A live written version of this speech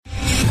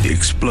The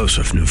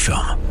explosive new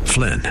film,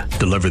 Flynn,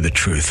 deliver the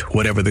truth,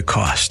 whatever the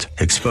cost,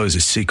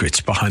 exposes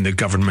secrets behind the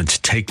government's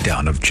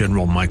takedown of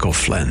General Michael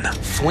Flynn.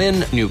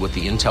 Flynn knew what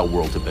the intel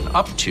world had been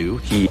up to.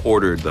 He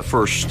ordered the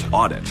first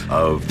audit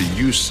of the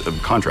use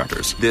of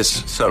contractors.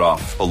 This set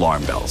off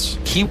alarm bells.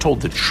 He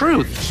told the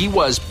truth. He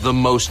was the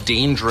most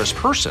dangerous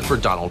person for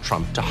Donald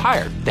Trump to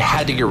hire. They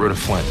had to get rid of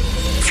Flynn.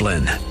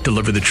 Flynn,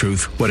 deliver the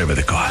truth, whatever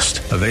the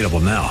cost. Available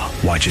now.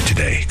 Watch it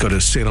today. Go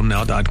to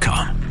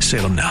salemnow.com.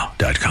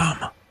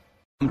 salemnow.com.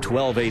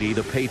 1280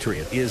 The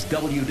Patriot is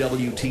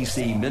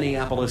WWTC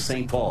Minneapolis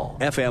St. Paul,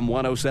 FM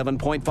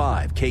 107.5,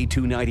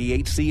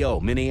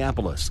 K298CO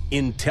Minneapolis,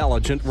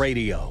 Intelligent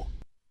Radio.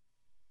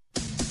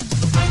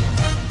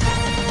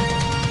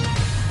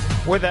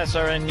 With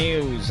SRN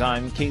News,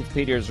 I'm Keith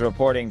Peters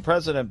reporting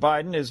President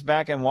Biden is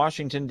back in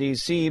Washington,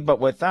 D.C., but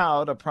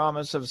without a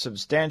promise of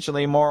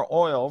substantially more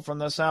oil from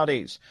the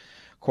Saudis.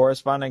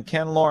 Correspondent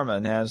Ken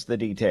Lorman has the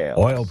details.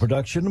 Oil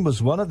production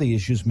was one of the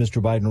issues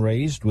Mr. Biden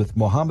raised with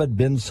Mohammed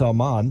bin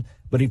Salman,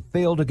 but he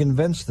failed to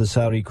convince the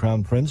Saudi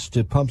crown prince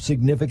to pump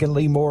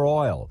significantly more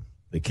oil.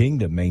 The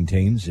kingdom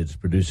maintains it's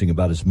producing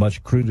about as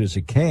much crude as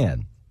it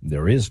can.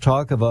 There is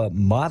talk of a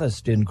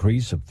modest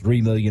increase of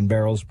 3 million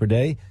barrels per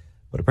day,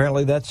 but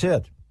apparently that's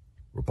it.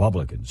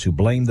 Republicans who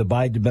blame the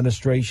Biden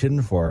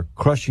administration for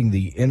crushing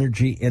the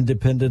energy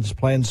independence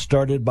plan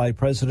started by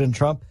President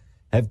Trump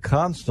have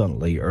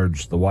constantly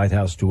urged the White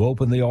House to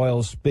open the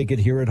oil spigot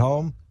here at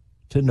home,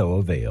 to no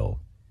avail.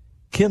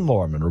 Ken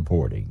Lorman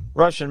reporting.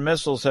 Russian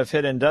missiles have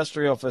hit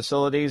industrial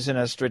facilities in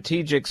a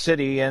strategic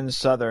city in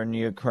southern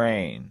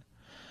Ukraine.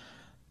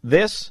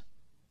 This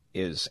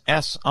is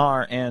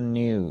SRN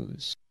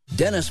News.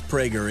 Dennis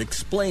Prager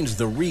explains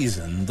the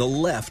reason the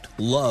left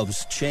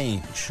loves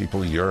change.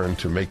 People yearn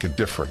to make a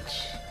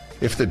difference.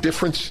 If the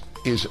difference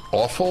is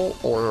awful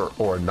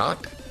or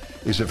not,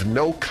 is of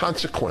no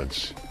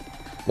consequence,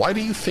 why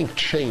do you think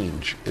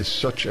change is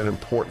such an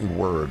important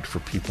word for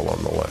people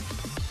on the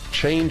left?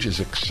 Change is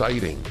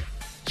exciting.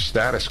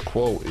 Status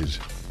quo is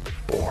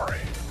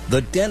boring. The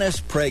Dennis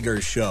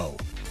Prager Show,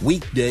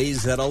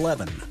 weekdays at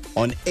 11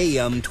 on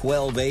AM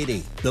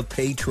 1280, The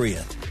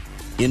Patriot.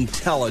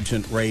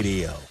 Intelligent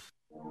Radio.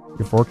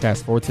 Your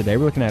forecast for today,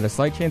 we're looking at a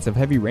slight chance of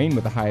heavy rain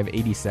with a high of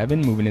 87,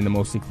 moving into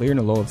mostly clear and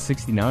a low of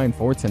 69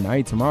 for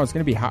tonight. Tomorrow's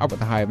going to be hot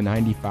with a high of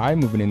 95,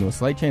 moving into a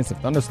slight chance of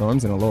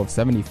thunderstorms and a low of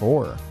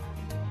 74.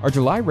 Our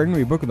July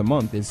Regnery Book of the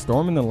Month is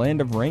Storm in the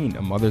Land of Rain,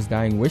 A Mother's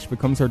Dying Wish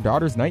Becomes Her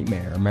Daughter's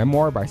Nightmare, a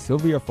memoir by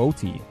Sylvia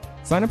Foti.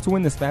 Sign up to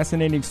win this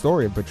fascinating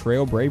story of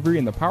betrayal, bravery,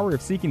 and the power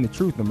of seeking the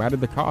truth no matter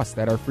the cost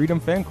at our Freedom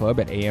Fan Club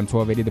at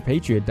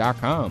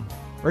am1280thepatriot.com.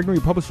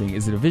 Regnery Publishing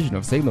is a division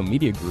of Salem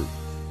Media Group.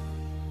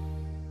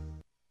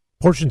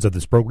 Portions of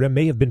this program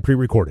may have been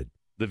pre-recorded.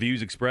 The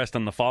views expressed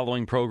on the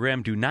following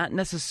program do not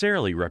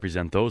necessarily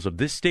represent those of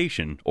this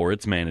station or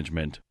its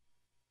management.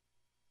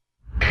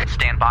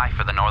 Stand by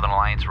for the Northern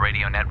Alliance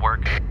Radio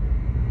Network.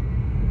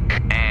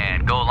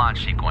 And go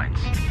launch sequence.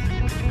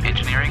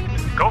 Engineering.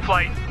 Go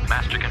flight.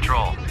 Master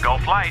control. Go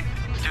flight.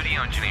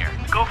 Studio engineer.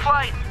 Go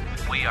flight.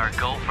 We are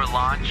go for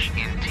launch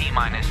in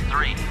T-minus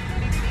 3, 2,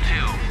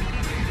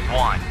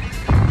 1.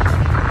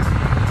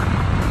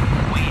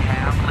 We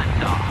have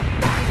liftoff.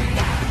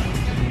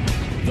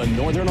 The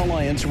Northern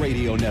Alliance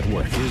Radio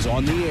Network is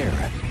on the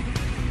air.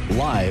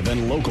 Live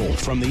and local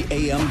from the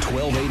AM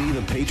 1280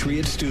 The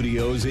Patriot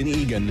Studios in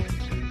Eagan,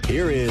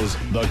 here is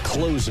the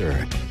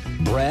closer,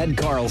 Brad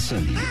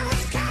Carlson.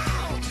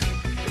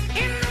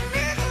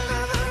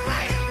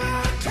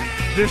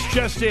 This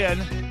just in,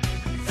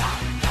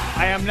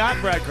 I am not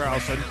Brad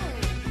Carlson.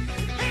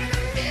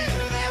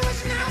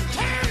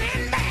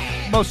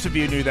 Most of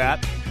you knew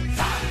that.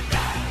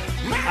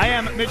 I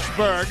am Mitch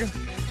Berg,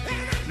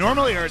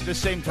 normally heard at the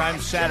same time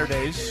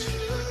Saturdays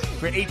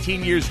for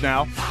 18 years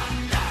now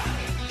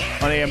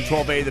on AM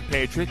 1280 The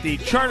Patriot, the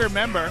charter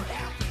member,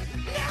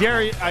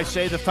 dare I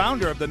say, the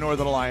founder of the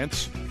Northern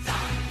Alliance,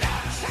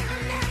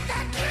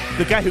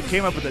 the guy who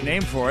came up with the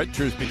name for it,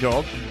 truth be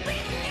told.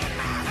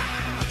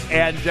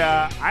 And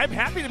I'm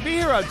happy to be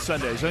here on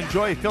Sundays. I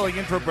enjoy filling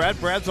in for Brad.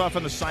 Brad's off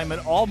on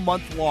assignment all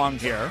month long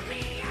here.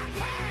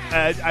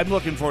 I'm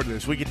looking forward to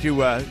this. We get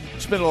to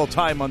spend a little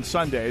time on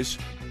Sundays.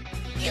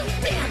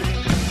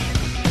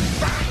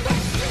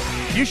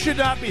 You should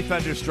not be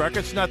thunderstruck.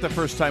 It's not the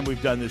first time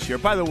we've done this here.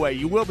 By the way,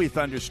 you will be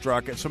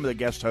thunderstruck at some of the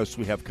guest hosts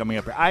we have coming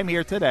up here. I'm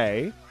here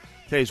today.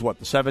 Today's what,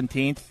 the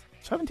 17th?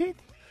 17th?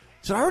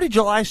 Is it already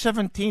July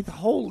 17th?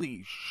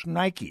 Holy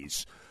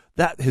shnikes.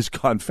 That has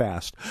gone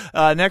fast.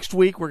 Next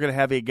week, we're going to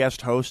have a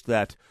guest host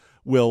that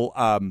will,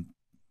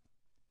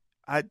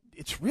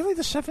 it's really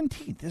the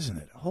 17th, isn't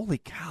it? Holy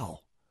cow.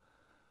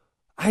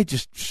 I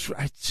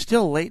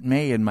still late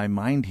May in my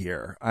mind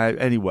here.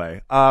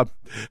 Anyway, the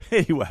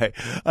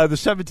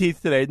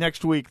 17th today.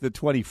 Next week, the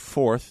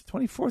 24th.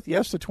 24th?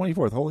 Yes, the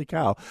 24th. Holy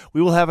cow.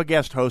 We will have a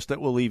guest host that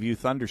will leave you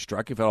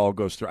thunderstruck if it all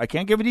goes through. I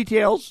can't give you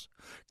details.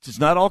 It's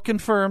not all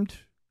confirmed.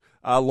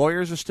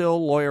 Lawyers are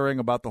still lawyering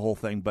about the whole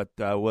thing, but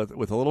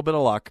with a little bit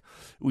of luck,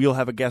 we'll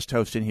have a guest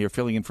host in here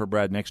filling in for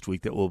Brad next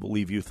week that will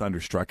leave you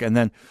thunderstruck. And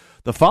then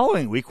the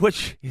following week,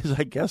 which is,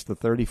 I guess, the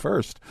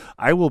 31st,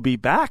 I will be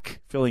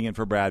back filling in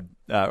for Brad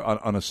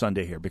on a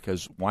Sunday here,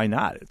 because why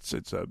not?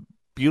 It's a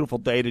beautiful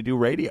day to do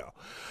radio.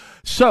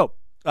 So,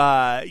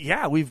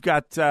 we've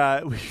got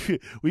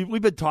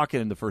we've been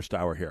talking in the first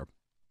hour here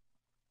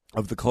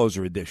of the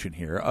closer edition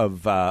here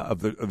of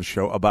the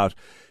show about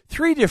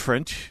three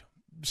different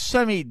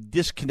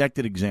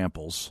semi-disconnected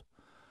examples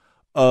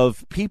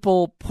of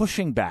people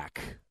pushing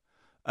back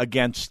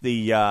against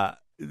the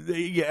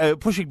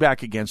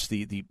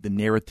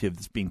narrative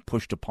that's being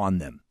pushed upon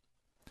them.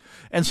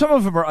 And some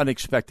of them are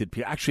unexpected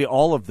people. Actually,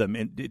 all of them,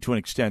 to an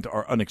extent,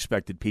 are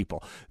unexpected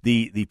people.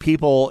 The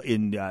people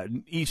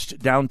in East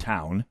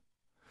Downtown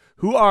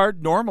who are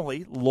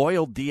normally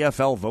loyal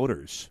DFL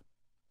voters,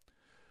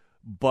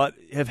 but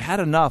have had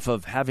enough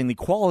of having the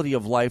quality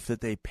of life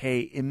that they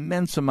pay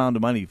immense amount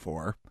of money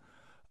for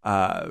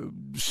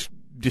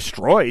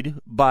destroyed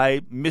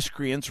by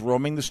miscreants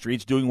roaming the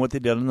streets, doing what they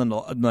did on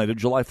the night of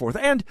July 4th,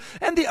 and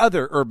the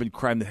other urban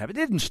crime that happened.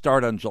 It didn't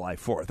start on July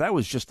 4th. That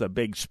was just a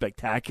big,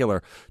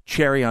 spectacular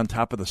cherry on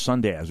top of the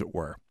sundae, as it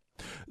were.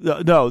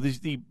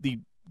 The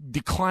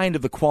decline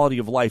of the quality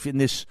of life in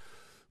this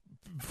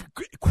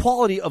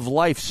quality of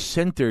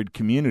life-centered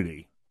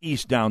community,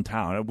 East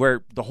Downtown,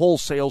 where the whole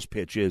sales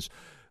pitch is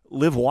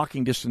live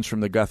walking distance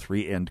from the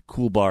Guthrie and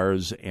cool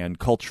bars and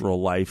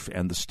cultural life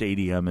and the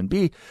stadium, and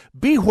be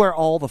where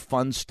all the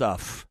fun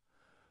stuff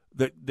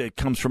that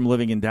comes from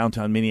living in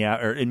downtown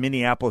Minneapolis, or in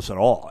Minneapolis at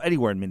all,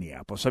 anywhere in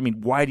Minneapolis. I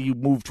mean, why do you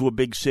move to a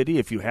big city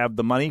if you have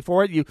the money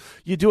for it? You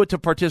do it to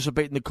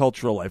participate in the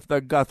cultural life,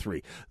 the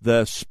Guthrie,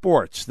 the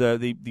sports,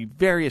 the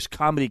various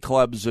comedy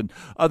clubs and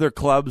other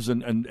clubs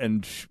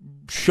and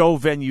show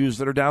venues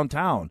that are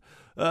downtown.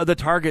 The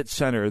Target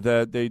Center,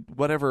 the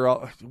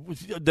whatever,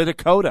 the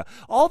Dakota,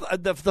 all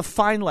the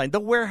Fine Line, the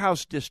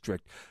Warehouse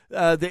District,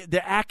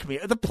 the Acme,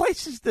 the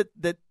places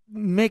that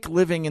make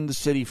living in the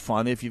city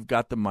fun if you've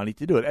got the money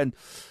to do it. And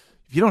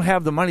if you don't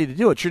have the money to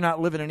do it, you're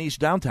not living in East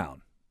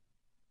Downtown.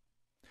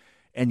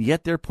 And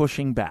yet they're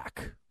pushing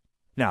back.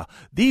 Now,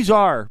 these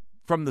are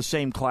from the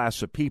same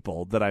class of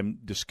people that I'm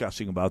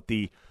discussing about,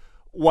 the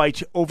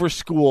white,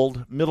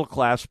 overschooled,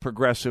 middle-class,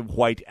 progressive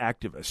white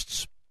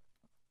activists.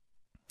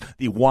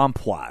 The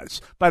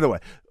WOMPWAs. By the way,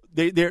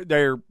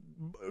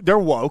 they're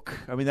woke.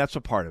 I mean, that's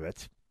a part of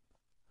it.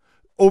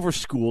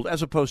 Overschooled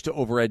as opposed to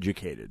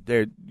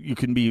overeducated. You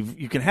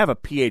can have a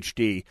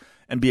PhD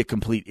and be a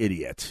complete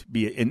idiot,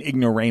 be an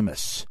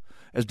ignoramus.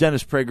 As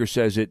Dennis Prager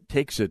says, it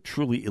takes a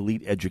truly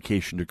elite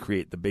education to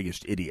create the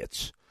biggest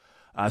idiots.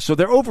 So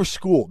they're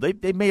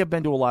overschooled. They may have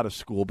been to a lot of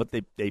school, but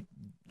they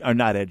are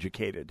not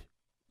educated.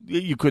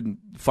 You couldn't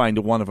find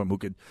one of them who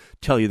could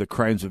tell you the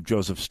crimes of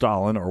Joseph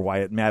Stalin or why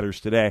it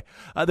matters today.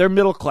 They're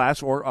middle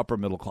class or upper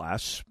middle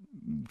class,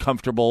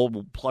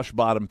 comfortable, plush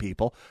bottom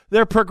people.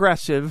 They're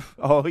progressive.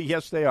 Oh,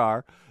 yes, they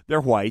are.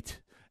 They're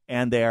white,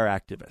 and they are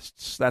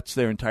activists. That's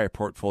their entire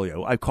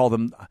portfolio. I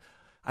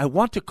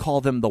want to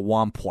call them the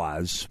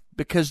WOMPWAs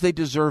because they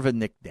deserve a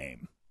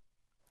nickname.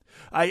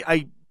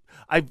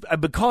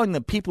 I've been calling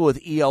them people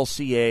with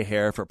ELCA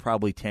hair for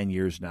probably 10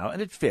 years now,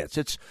 and it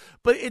fits.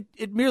 But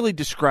it merely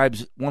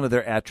describes one of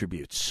their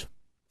attributes.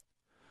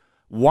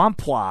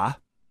 WOMPWA,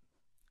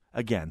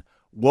 again,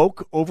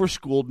 woke,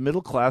 overschooled,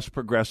 middle-class,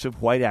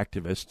 progressive, white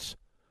activists,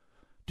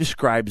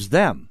 describes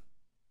them,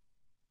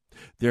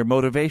 their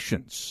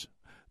motivations,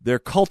 their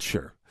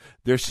culture,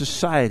 their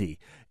society,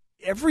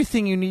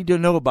 everything you need to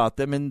know about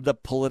them in the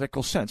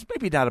political sense.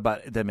 Maybe not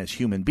about them as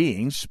human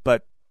beings,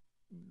 but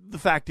the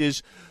fact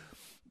is,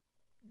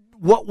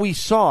 what we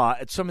saw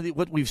at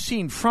what we've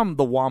seen from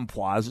the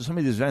WOMPWAs at some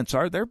of these events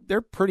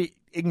they're pretty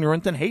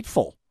ignorant and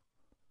hateful.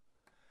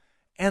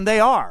 And they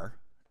are,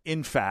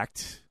 in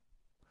fact,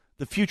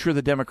 the future of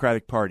the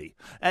Democratic Party.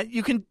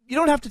 You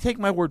don't have to take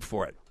my word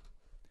for it.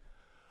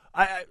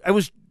 I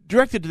was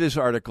directed to this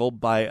article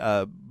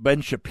by Ben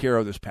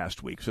Shapiro this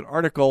past week. It's an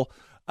article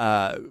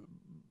by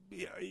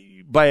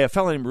a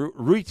fellow named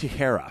Rui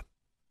Tejera.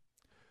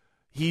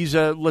 He's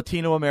a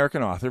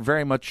Latino-American author,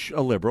 very much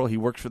a liberal. He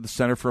works for the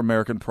Center for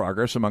American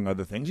Progress, among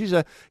other things. He's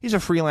a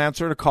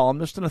freelancer and a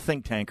columnist and a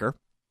think tanker.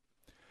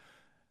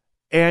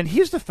 And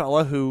he's the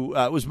fellow who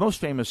was most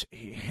famous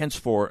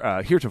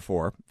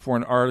heretofore for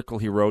an article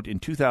he wrote in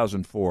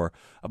 2004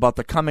 about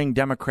the coming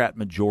Democrat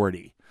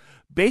majority,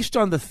 based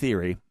on the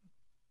theory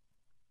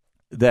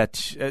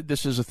that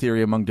this is a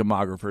theory among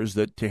demographers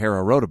that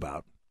Tejera wrote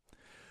about,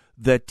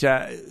 that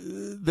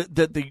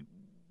the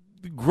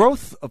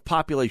growth of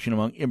population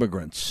among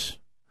immigrants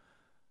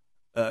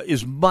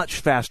is much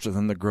faster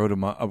than the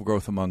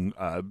growth among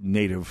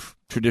native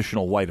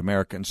traditional white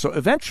Americans. So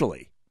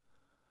eventually,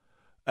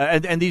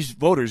 and these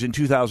voters in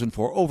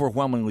 2004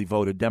 overwhelmingly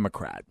voted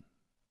Democrat.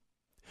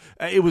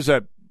 It was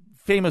a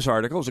famous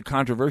article. It was a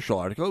controversial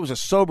article. It was a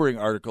sobering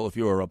article if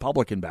you were a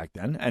Republican back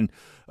then. And,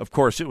 of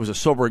course, it was a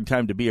sobering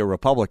time to be a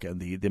Republican.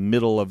 The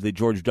middle of the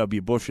George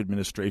W. Bush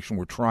administration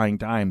were trying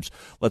times,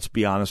 let's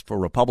be honest, for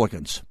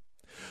Republicans.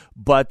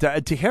 But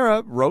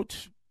Tejera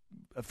wrote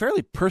a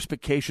fairly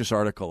perspicacious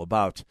article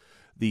about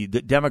the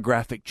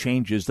demographic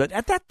changes that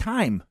at that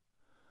time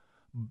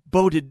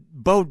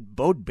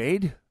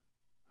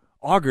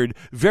augured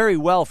very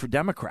well for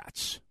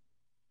Democrats.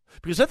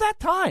 Because at that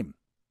time,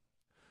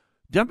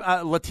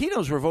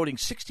 Latinos were voting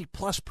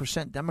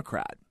 60+%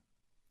 Democrat.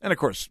 And, of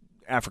course,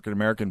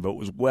 African-American vote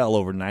was well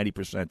over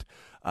 90%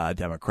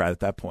 Democrat at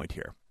that point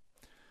here.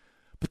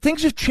 But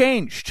things have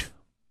changed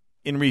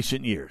in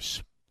recent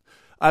years.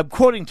 I'm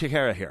quoting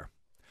Tejera here.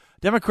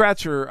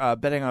 Democrats are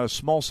betting on a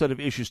small set of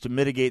issues to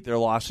mitigate their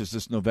losses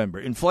this November.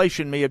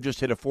 Inflation may have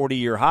just hit a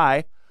 40-year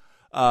high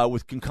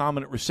with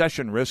concomitant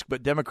recession risk,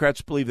 but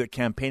Democrats believe that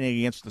campaigning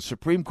against the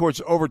Supreme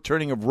Court's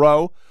overturning of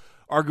Roe,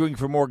 arguing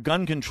for more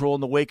gun control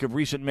in the wake of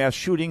recent mass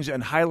shootings,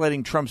 and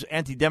highlighting Trump's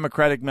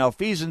anti-democratic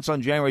malfeasance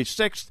on January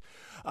 6th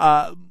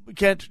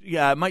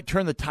might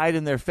turn the tide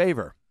in their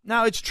favor.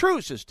 Now, it's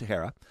true, says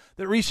Tejera,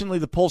 that recently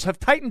the polls have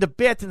tightened a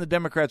bit in the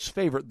Democrats'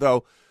 favor,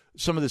 though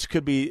some of this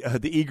could be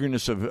the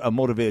eagerness of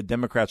motivated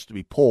Democrats to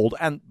be polled.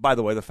 And, by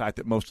the way, the fact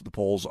that most of the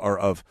polls are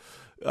of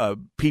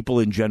people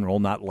in general,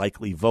 not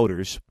likely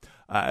voters.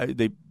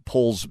 The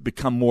polls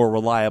become more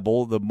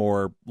reliable the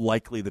more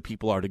likely the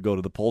people are to go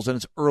to the polls, and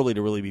it's early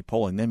to really be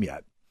polling them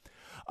yet.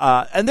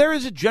 And there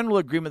is a general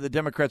agreement that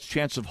Democrats'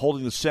 chance of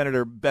holding the Senate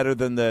are better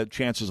than the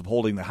chances of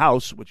holding the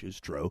House, which is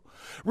true.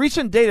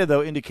 Recent data,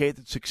 though, indicate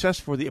that success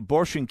for the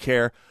abortion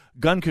care,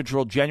 gun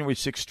control January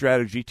 6th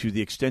strategy, to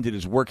the extent it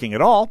is working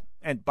at all,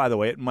 and by the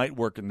way, it might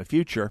work in the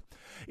future,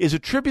 is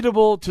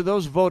attributable to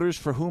those voters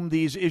for whom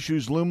these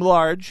issues loom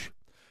large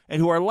and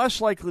who are less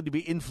likely to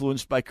be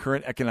influenced by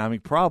current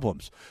economic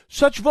problems.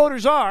 Such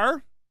voters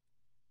are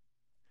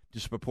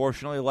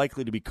disproportionately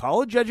likely to be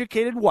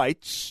college-educated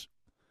whites,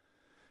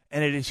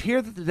 and it is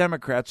here that the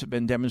Democrats have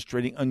been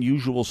demonstrating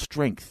unusual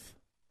strength.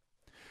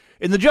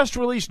 In the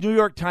just-released New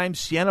York Times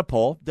Siena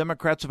poll,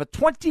 Democrats have a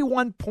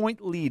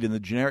 21-point lead in the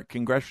generic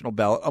congressional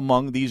ballot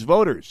among these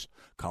voters,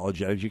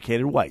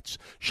 college-educated whites.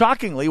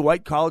 Shockingly,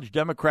 white college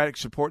Democratic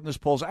support in this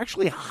poll is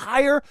actually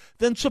higher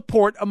than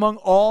support among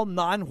all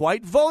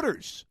non-white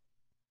voters.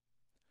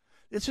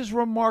 This is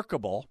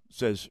remarkable,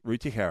 says Rui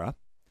Tejera,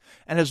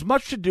 and has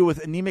much to do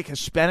with anemic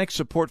Hispanic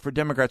support for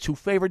Democrats who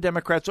favor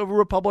Democrats over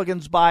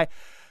Republicans by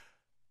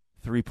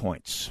 3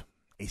 points,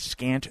 a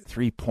scant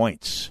 3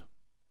 points.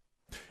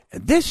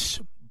 And this,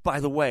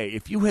 by the way,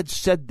 if you had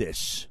said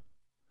this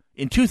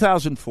in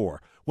 2004,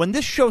 when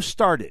this show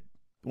started,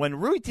 when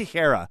Rui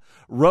Tejera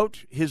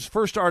wrote his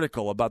first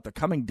article about the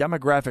coming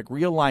demographic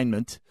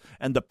realignment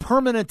and the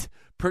permanent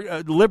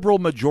liberal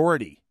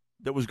majority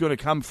that was going to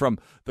come from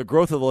the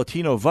growth of the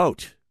Latino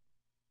vote,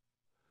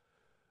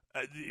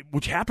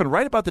 which happened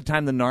right about the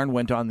time the NARN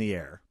went on the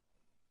air,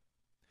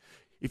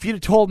 if you'd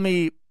have told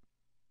me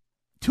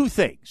two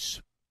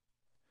things,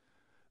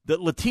 that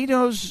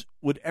Latinos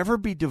would ever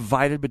be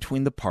divided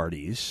between the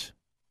parties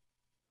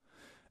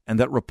and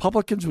that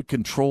Republicans would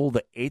control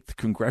the 8th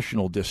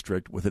congressional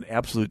district with an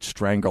absolute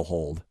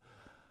stranglehold,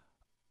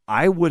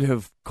 I would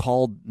have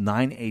called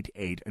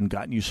 988 and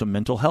gotten you some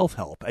mental health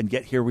help, and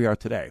yet here we are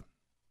today.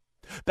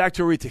 Back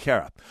to Rui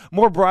Tejera.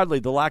 More broadly,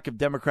 the lack of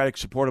Democratic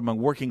support among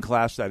working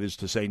class, that is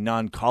to say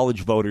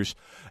non-college voters,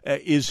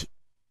 is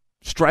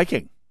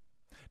striking.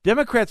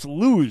 Democrats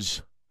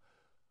lose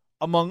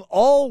among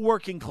all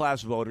working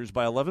class voters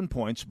by 11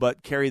 points,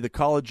 but carry the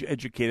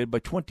college-educated by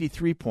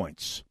 23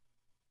 points.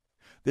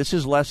 This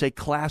is less a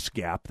class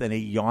gap than a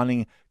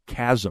yawning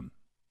chasm,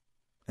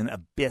 an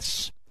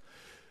abyss.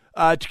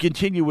 To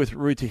continue with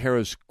Rui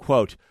Tejera's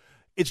quote,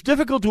 it's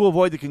difficult to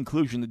avoid the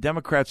conclusion that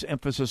Democrats'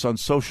 emphasis on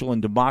social and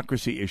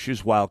democracy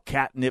issues, while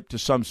catnip to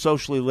some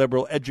socially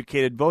liberal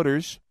educated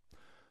voters,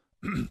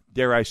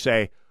 dare I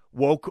say,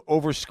 woke,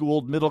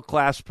 overschooled,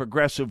 middle-class,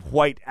 progressive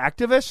white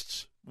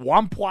activists,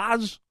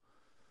 WOMPWAs,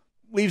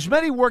 leaves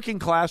many working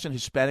class and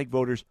Hispanic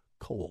voters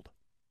cold.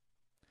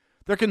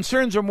 Their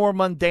concerns are more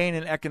mundane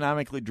and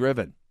economically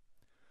driven.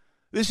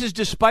 This is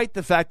despite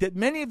the fact that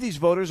many of these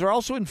voters are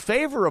also in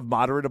favor of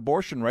moderate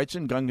abortion rights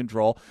and gun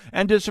control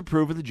and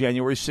disapprove of the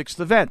January 6th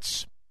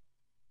events.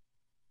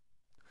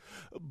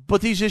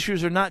 But these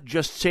issues are not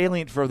just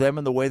salient for them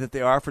in the way that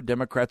they are for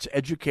Democrats'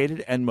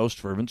 educated and most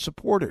fervent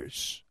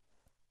supporters.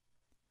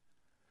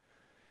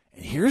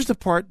 And here's the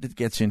part that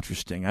gets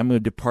interesting. I'm going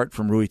to depart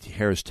from Rui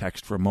Tejera's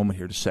text for a moment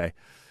here to say,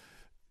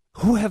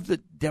 who have the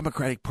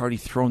Democratic Party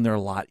thrown their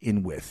lot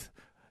in with?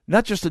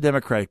 Not just the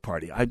Democratic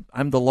Party.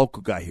 I'm the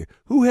local guy here.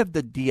 Who have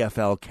the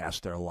DFL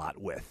cast their lot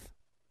with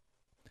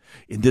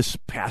in this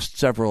past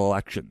several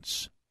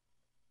elections?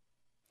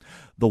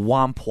 The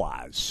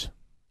WOMPWAs.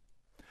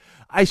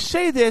 I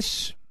say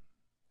this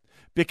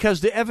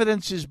because the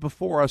evidence is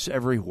before us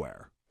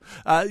everywhere.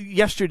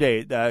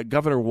 Yesterday,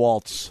 Governor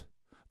Walz,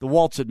 the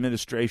Walz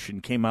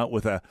administration, came out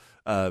with a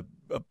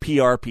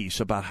PR piece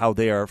about how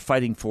they are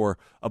fighting for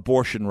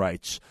abortion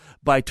rights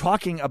by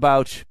talking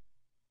about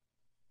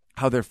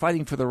how they're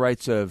fighting for the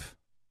rights of,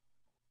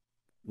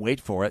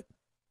 wait for it,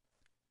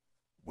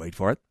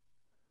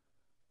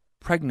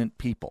 pregnant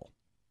people.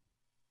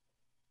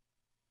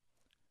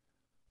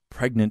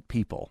 Pregnant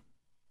people.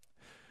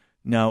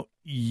 Now,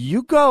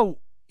 you go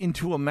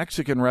into a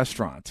Mexican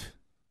restaurant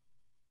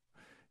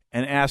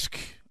and ask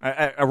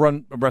a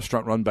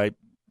restaurant run by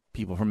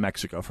people from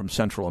Mexico, from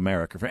Central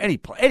America, from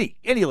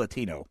any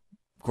Latino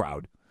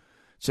crowd.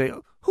 Say,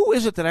 who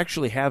is it that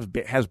actually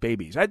has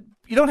babies?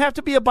 You don't have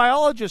to be a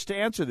biologist to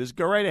answer this.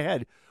 Go right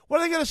ahead. What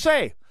are they going to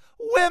say?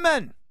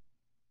 Women.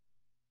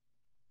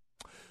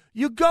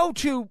 You go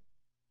to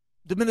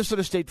the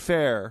Minnesota State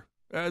Fair,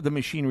 the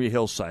Machinery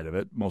Hill side of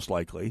it, most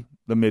likely,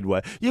 the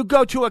Midway. You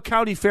go to a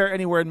county fair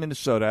anywhere in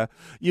Minnesota.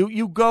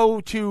 You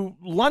go to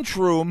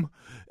lunchroom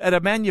at a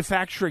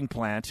manufacturing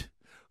plant.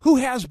 Who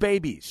has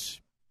babies?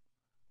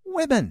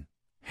 Women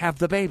have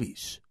the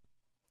babies.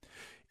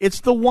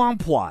 It's the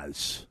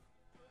WOMPWAs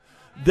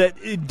that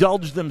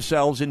indulge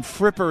themselves in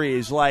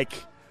fripperies like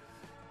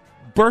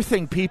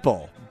birthing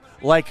people,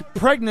 like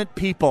pregnant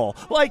people,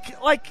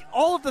 like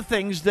all of the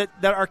things that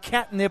are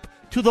catnip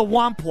to the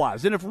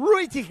WOMPWAs. And if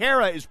Rui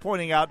Tijera is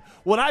pointing out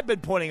what I've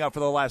been pointing out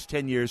for the last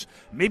 10 years,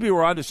 maybe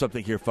we're onto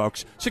something here,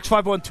 folks.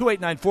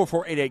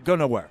 651-289-4488. Go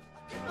nowhere.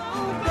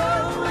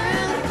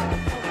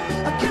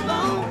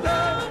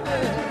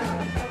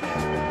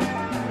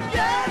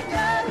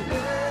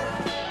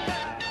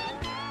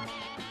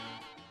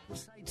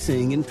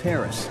 Sightseeing in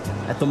Paris,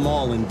 at the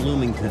mall in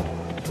Bloomington,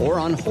 or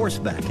on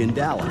horseback in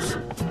Dallas.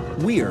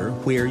 We're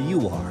where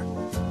you are.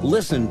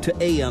 Listen to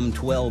AM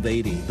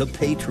 1280, The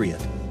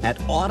Patriot, at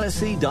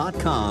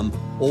Odyssey.com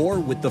or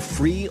with the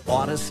free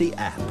Odyssey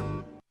app.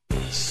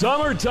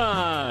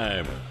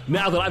 Summertime!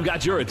 Now that I've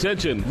got your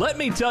attention, let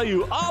me tell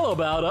you all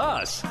about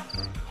us.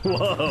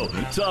 Whoa,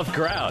 tough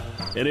crowd.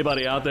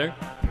 Anybody out there?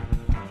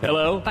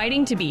 Hello?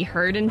 Fighting to be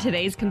heard in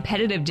today's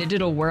competitive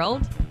digital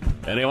world?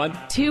 Anyone?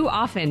 Too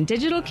often,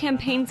 digital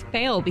campaigns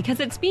fail because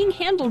it's being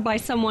handled by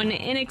someone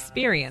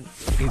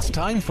inexperienced. It's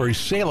time for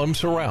Salem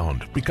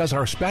Surround, because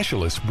our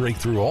specialists break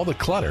through all the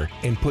clutter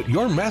and put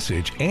your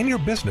message and your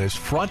business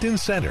front and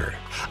center.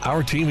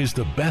 Our team is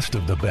the best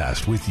of the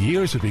best with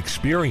years of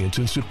experience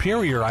and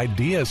superior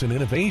ideas and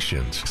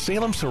innovations.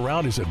 Salem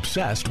Surround is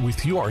obsessed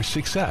with your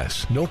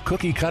success. No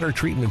cookie-cutter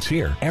treatments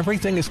here.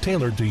 Everything is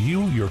tailored to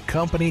you, your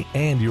company,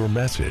 and your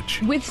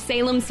message. With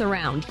Salem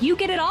Surround, you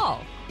get it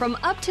all. From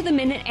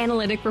up-to-the-minute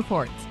analytic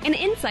reports and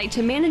insight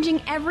to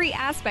managing every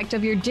aspect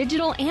of your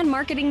digital and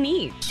marketing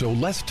needs. So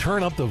let's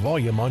turn up the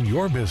volume on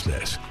your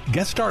business.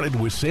 Get started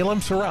with Salem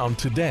Surround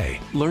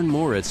today. Learn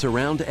more at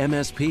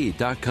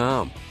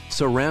surroundmsp.com.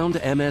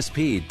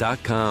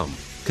 Surroundmsp.com.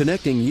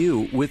 Connecting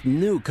you with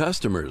new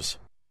customers.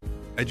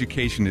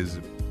 Education is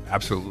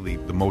absolutely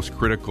the most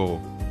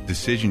critical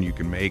decision you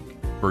can make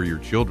for your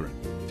children.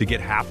 To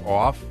get half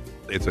off,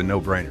 it's a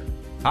no-brainer.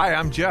 Hi,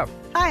 I'm Jeff.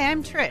 Hi,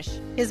 I'm Trish,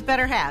 his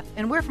better half,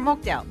 and we're from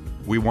Oakdale.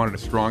 We wanted a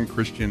strong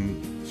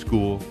Christian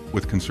school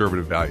with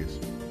conservative values.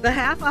 The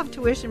half-off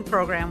tuition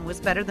program was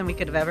better than we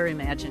could have ever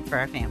imagined for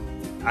our family.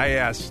 I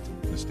asked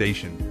the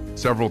station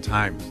several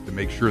times to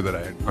make sure that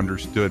I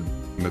understood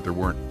that there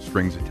weren't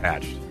strings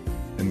attached,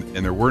 and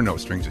there were no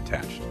strings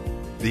attached.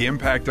 The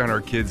impact on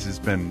our kids has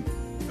been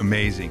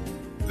amazing.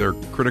 Their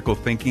critical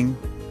thinking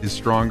is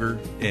stronger,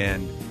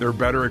 and they're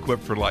better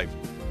equipped for life.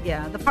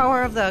 Yeah, the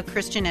power of the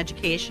Christian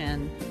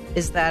education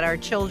is that our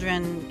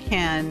children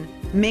can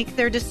make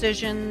their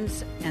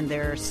decisions, and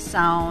their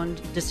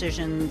sound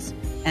decisions,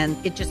 and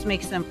it just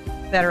makes them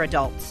better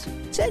adults.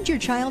 Send your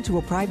child to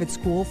a private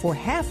school for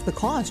half the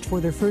cost for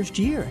their first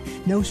year.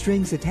 No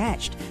strings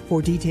attached.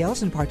 For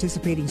details and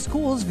participating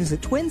schools,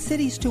 visit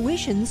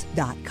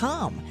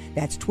TwinCitiesTuitions.com.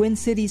 That's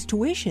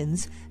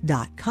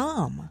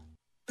TwinCitiesTuitions.com.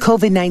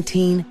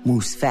 COVID-19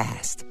 moves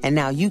fast, and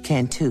now you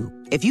can too.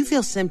 If you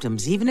feel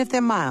symptoms, even if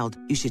they're mild,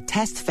 you should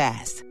test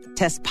fast.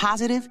 Test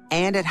positive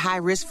and at high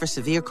risk for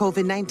severe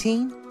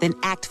COVID-19? Then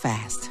act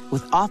fast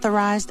with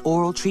authorized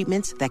oral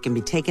treatments that can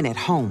be taken at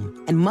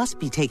home and must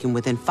be taken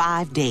within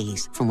 5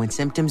 days from when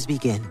symptoms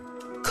begin.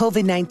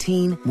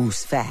 COVID-19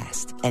 moves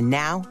fast, and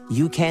now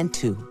you can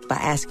too by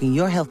asking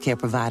your healthcare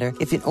provider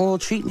if an oral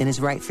treatment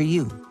is right for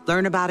you.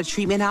 Learn about a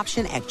treatment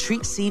option at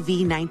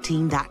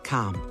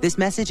treatcv19.com. This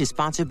message is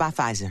sponsored by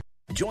Pfizer.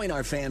 Join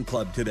our fan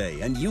club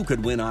today, and you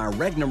could win our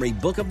Regnery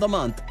Book of the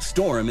Month,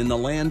 Storm in the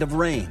Land of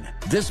Rain.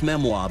 This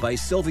memoir by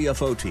Sylvia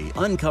Foti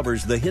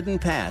uncovers the hidden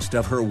past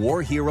of her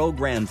war hero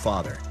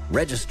grandfather.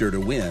 Register to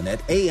win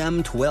at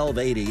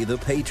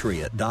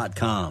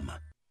am1280thepatriot.com.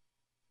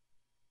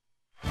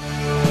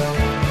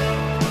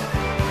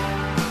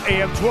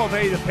 AM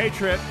 1280, The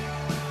Patriot,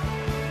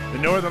 the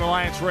Northern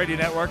Alliance Radio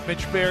Network.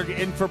 Mitch Berg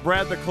in for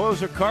Brad the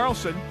Closer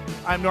Carlson.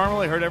 I'm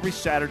normally heard every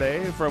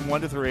Saturday from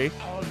 1 to 3.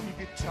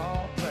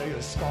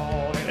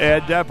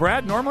 And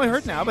Brad normally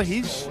heard now, but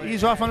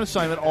he's off on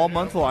assignment all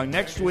month long.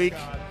 Next week,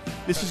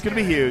 this is going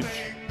to be huge.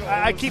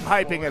 I keep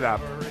hyping it up.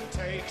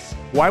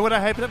 Why would I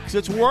hype it up? Because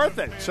it's worth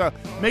it. So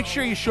make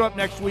sure you show up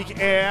next week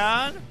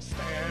and...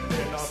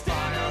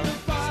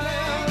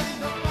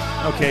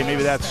 Okay,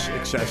 maybe that's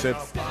excessive.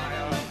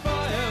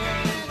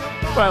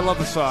 But I love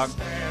the song.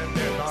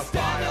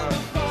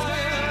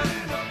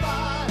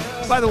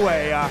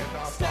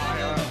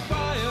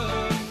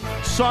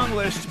 song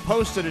list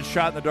posted at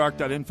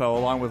shotinthedark.info,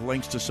 along with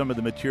links to some of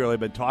the material I've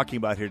been talking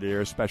about here today,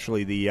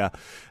 especially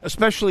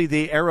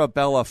the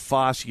Arabella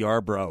Foss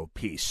Yarbrough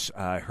piece,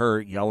 her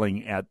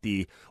yelling at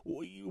the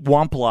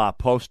WOMPWA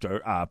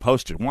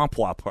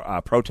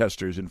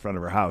protesters in front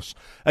of her house.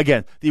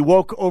 Again, the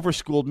woke,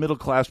 overschooled,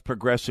 middle-class,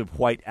 progressive,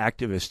 white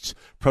activists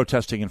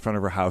protesting in front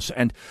of her house.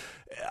 And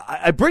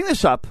I bring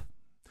this up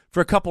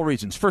for a couple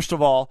reasons. First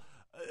of all,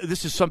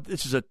 this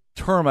is a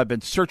term I've been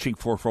searching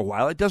for a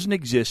while. It doesn't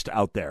exist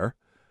out there.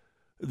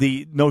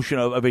 The notion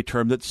of a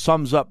term that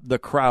sums up the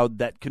crowd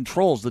that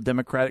controls the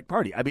Democratic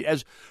Party. I mean,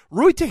 as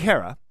Rui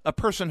Tejera, a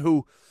person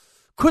who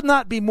could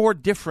not be more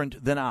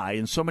different than I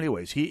in so many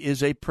ways. He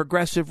is a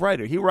progressive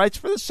writer. He writes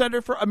for the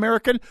Center for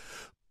American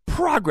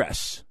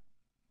Progress.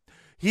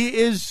 He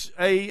is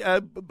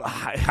a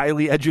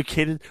highly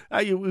educated.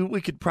 We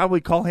could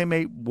probably call him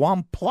a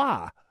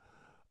WOMPWA.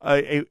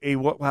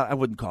 Well, I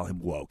wouldn't call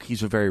him woke.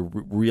 He's a very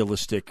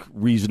realistic,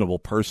 reasonable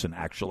person,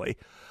 actually.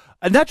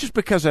 And not just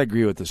because I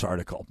agree with this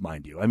article,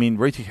 mind you. I mean,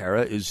 Rui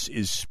Tejera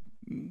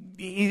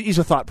he's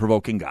a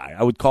thought-provoking guy.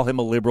 I would call him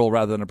a liberal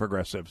rather than a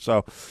progressive.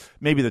 So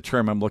maybe the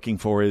term I'm looking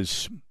for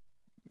is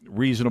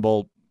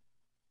reasonable,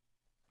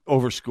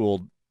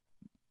 overschooled,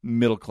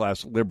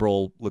 middle-class,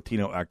 liberal,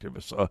 Latino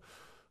activist. A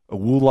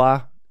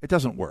WULA. It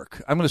doesn't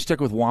work. I'm going to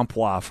stick with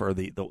WOMPWA for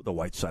the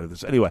white side of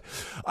this. Anyway,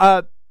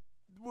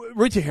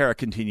 Rui Tejera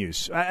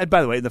continues. And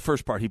by the way, in the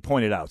first part, he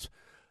pointed out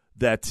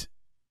that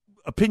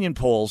opinion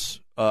polling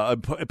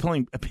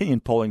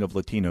of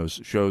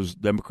Latinos shows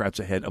Democrats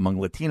ahead among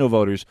Latino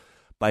voters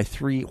by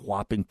 3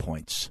 whopping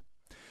points.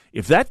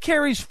 If that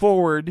carries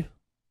forward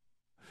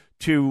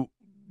to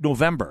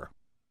November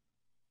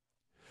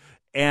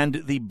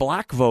and the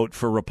black vote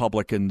for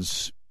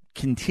Republicans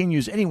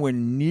continues anywhere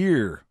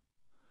near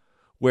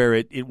where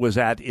it was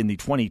at in the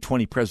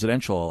 2020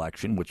 presidential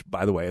election, which,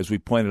 by the way, as we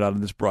pointed out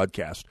in this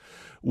broadcast,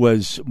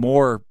 was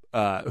more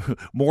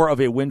of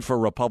a win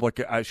for a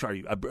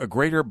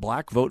greater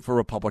black vote for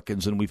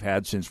Republicans than we've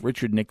had since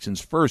Richard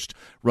Nixon's first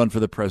run for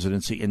the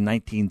presidency in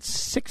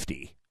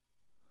 1960.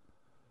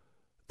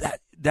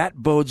 That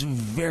bodes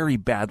very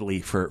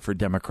badly for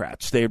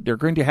Democrats. They're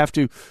going to have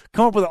to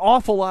come up with an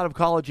awful lot of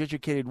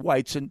college-educated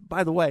whites, and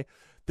by the way,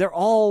 they're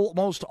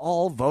almost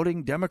all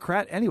voting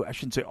Democrat anyway. I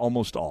shouldn't say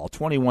almost all.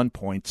 21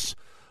 points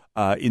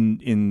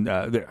in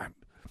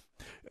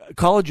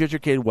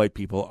college-educated white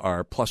people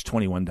are plus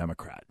 21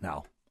 Democrat.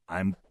 Now,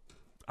 I'm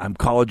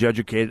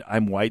college-educated.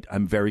 I'm white.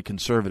 I'm very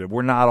conservative.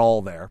 We're not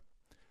all there.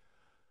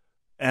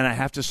 And I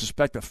have to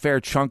suspect a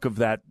fair chunk of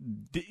that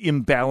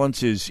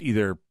imbalance is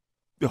either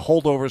the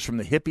holdovers from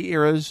the hippie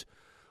eras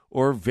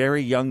or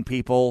very young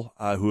people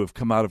who have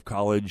come out of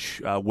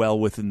college well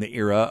within the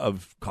era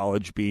of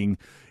college being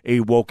a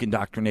woke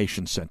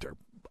indoctrination center.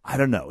 I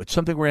don't know. It's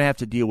something we're going to have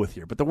to deal with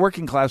here. But the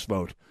working class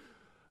vote,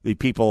 the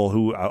people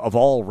who of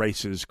all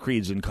races,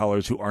 creeds, and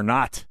colors who are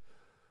not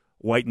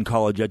white and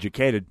college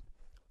educated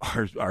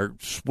are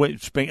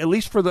swinging, at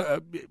least for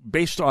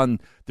based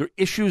on the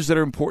issues that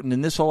are important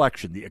in this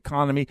election: the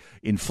economy,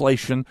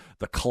 inflation,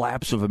 the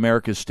collapse of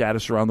America's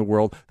status around the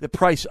world, the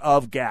price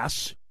of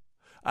gas.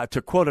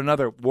 To quote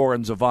another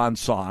Warren Zevon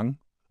song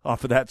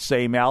off of that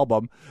same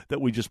album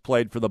that we just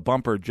played for the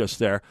bumper just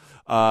there,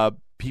 a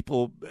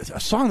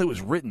song that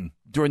was written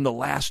during the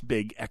last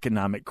big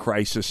economic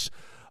crisis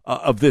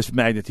of this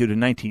magnitude in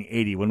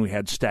 1980 when we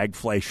had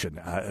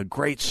stagflation. A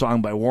great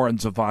song by Warren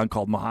Zevon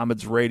called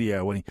Muhammad's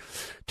Radio, when he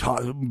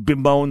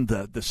bemoaned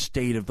the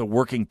state of the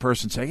working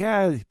person,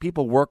 saying,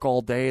 people work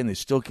all day and they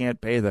still can't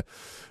pay the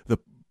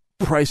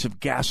price of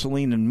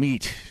gasoline and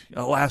meat.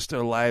 Alas,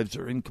 their lives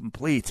are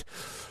incomplete.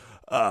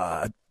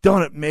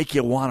 Don't it make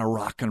you want to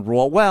rock and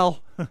roll?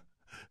 Well,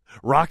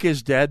 rock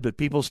is dead, but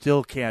people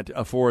still can't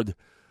afford,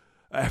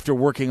 after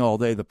working all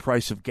day, the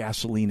price of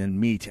gasoline and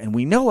meat. And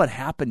we know what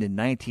happened in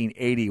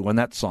 1980 when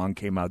that song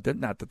came out.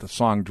 Not that the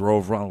song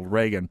drove Ronald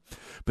Reagan,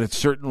 but it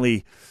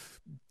certainly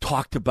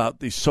talked about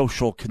the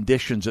social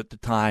conditions at the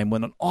time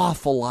when an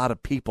awful lot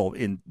of people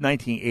in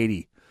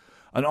 1980,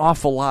 an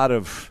awful lot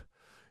of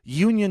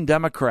Union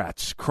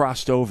Democrats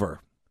crossed over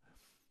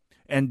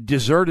and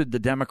deserted the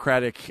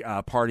Democratic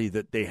Party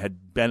that they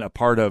had been a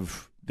part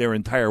of their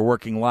entire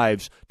working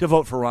lives to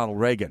vote for Ronald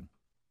Reagan.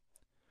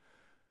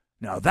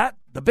 Now,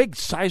 the big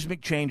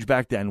seismic change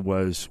back then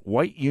was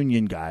white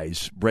union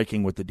guys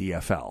breaking with the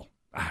DFL,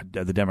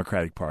 the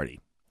Democratic Party,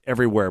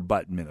 everywhere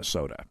but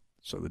Minnesota.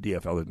 So the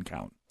DFL didn't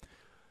count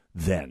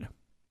then.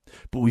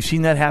 But we've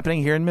seen that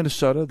happening here in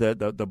Minnesota.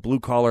 The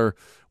blue-collar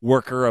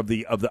worker of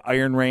the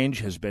Iron Range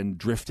has been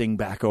drifting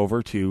back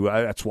over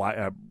to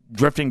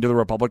drifting to the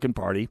Republican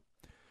Party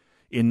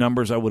in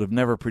numbers I would have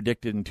never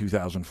predicted in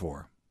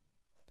 2004.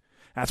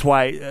 That's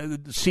why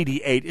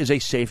CD8 is a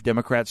safe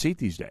Democrat seat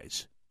these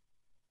days.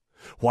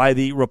 Why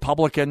Pete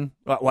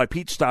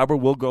Stauber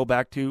will go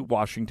back to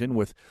Washington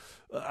with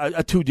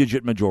a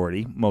 2-digit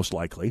majority, most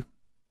likely,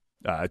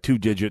 a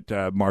 2-digit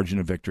margin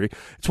of victory.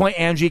 It's why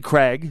Angie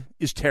Craig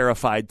is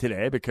terrified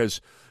today,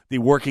 because the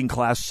working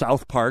class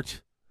South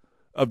part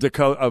of the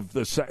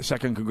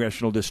 2nd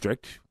Congressional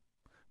District,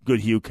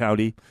 Goodhue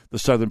County, the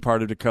southern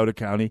part of Dakota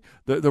County,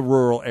 the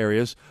rural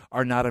areas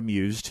are not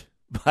amused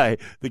by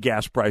the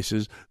gas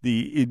prices,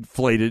 the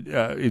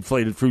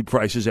inflated food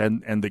prices,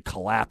 and the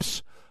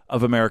collapse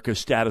of America's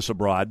status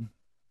abroad.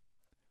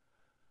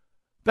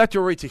 Back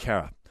to Rory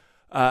Takara.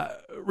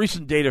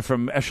 Recent data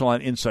from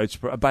Echelon Insights.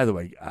 By the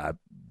way,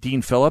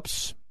 Dean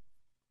Phillips,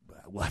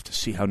 we'll have to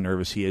see how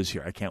nervous he is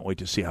here. I can't wait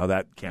to see how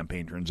that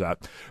campaign turns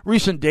out.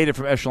 Recent data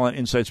from Echelon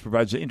Insights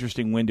provides an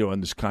interesting window on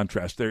this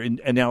contrast. Their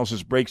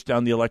analysis breaks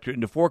down the electorate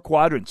into 4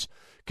 quadrants: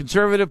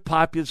 conservative,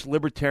 populist,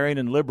 libertarian,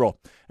 and liberal,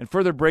 and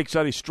further breaks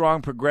out a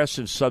strong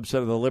progressive subset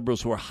of the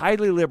liberals who are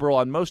highly liberal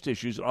on most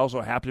issues and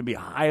also happen to be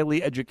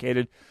highly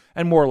educated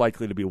and more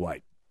likely to be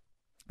white.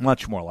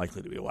 Much more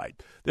likely to be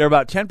white. They're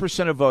about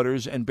 10% of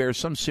voters and bear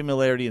some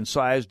similarity in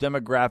size,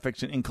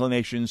 demographics, and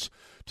inclinations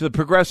to the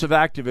progressive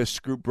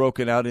activists group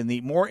broken out in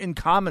the More in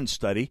Common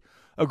study,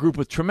 a group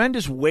with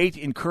tremendous weight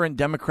in current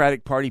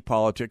Democratic Party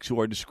politics who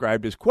are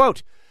described as,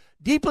 quote,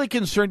 deeply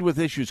concerned with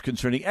issues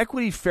concerning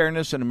equity,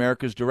 fairness, and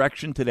America's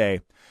direction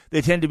today. They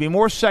tend to be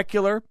more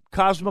secular,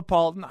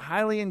 cosmopolitan,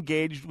 highly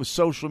engaged with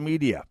social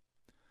media.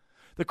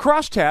 The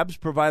crosstabs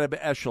provided by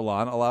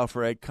Echelon allow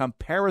for a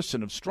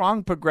comparison of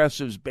strong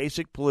progressives'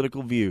 basic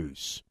political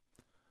views.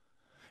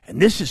 And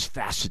this is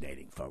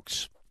fascinating,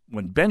 folks.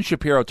 When Ben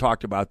Shapiro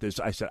talked about this,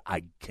 I said,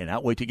 I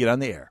cannot wait to get on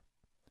the air.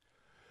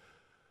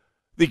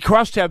 The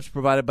crosstabs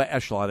provided by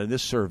Echelon in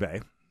this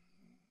survey,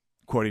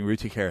 quoting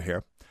Ruth Takara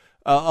here,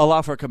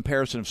 allow for a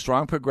comparison of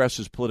strong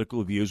progressives'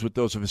 political views with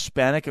those of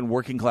Hispanic and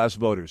working-class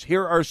voters.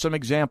 Here are some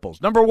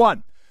examples. Number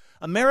 1.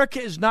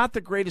 America is not the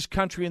greatest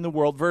country in the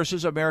world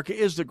versus America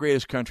is the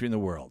greatest country in the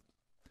world.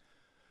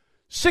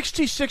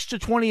 66 to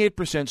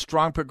 28%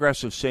 strong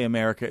progressives say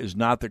America is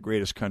not the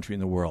greatest country in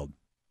the world.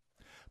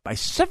 By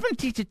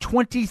 70 to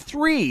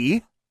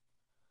 23,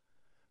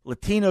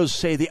 Latinos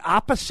say the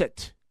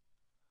opposite.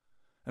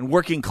 And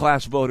working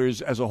class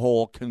voters as a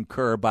whole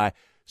concur by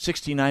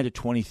 69 to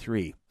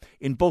 23.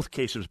 In both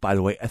cases, by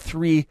the way, a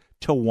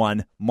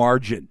 3-to-1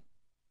 margin.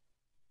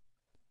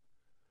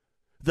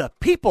 The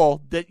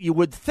people that you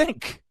would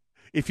think,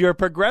 if you're a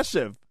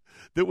progressive,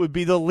 that would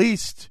be the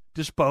least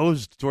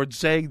disposed towards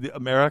saying that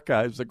America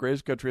is the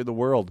greatest country in the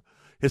world.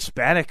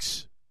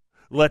 Hispanics,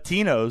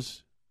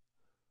 Latinos,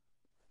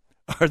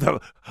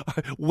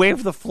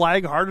 wave the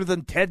flag harder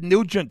than Ted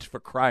Nugent,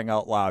 for crying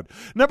out loud.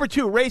 Number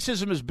 2,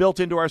 racism is built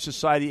into our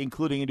society,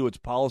 including into its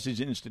policies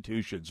and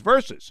institutions.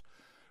 Versus,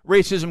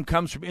 racism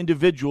comes from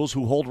individuals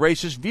who hold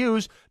racist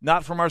views,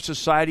 not from our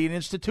society and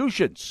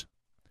institutions.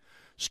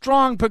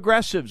 Strong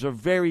progressives are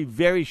very,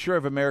 very sure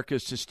of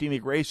America's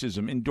systemic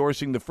racism,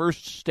 endorsing the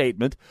first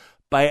statement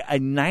by a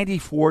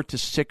 94 to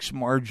 6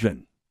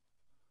 margin.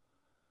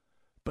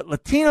 But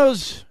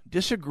Latinos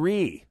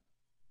disagree,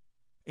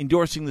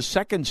 endorsing the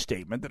second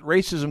statement that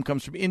racism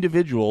comes from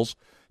individuals,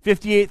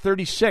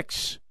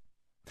 58-36,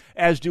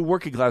 as do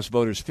working class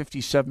voters,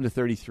 57 to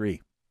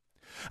 33.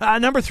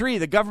 Number 3,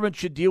 the government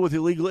should deal with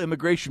illegal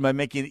immigration by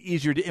making it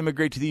easier to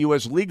immigrate to the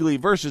U.S. legally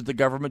versus the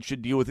government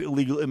should deal with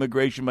illegal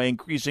immigration by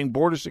increasing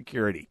border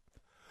security.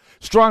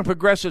 Strong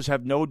progressives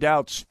have no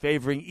doubts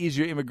favoring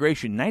easier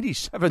immigration,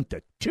 97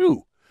 to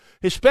 2.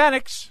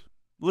 Hispanics,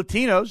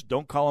 Latinos,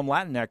 don't call them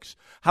Latinx,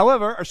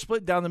 however, are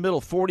split down the middle,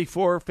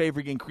 44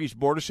 favoring increased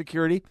border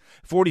security,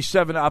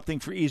 47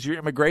 opting for easier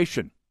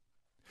immigration.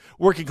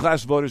 Working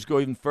class voters go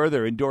even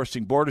further,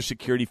 endorsing border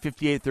security,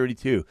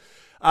 58-32.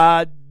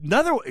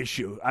 Another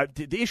issue,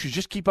 the issues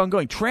just keep on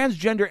going.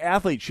 Transgender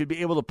athletes should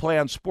be able to play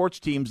on sports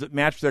teams that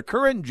match their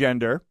current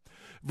gender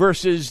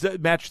versus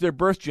that match their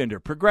birth gender.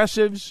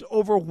 Progressives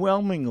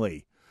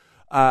overwhelmingly,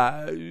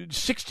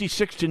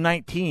 66 to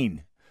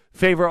 19,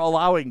 favor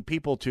allowing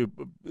people to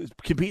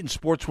compete in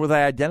sports where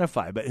they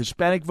identify. But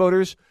Hispanic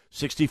voters,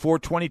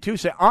 64-22,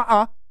 say,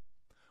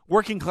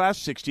 Working class,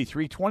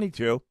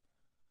 63-22.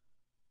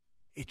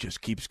 It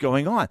just keeps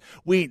going on.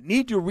 We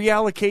need to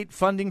reallocate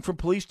funding from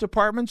police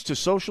departments to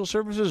social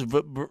services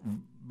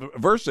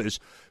versus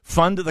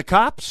fund the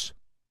cops.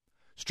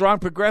 Strong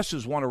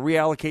progressives want to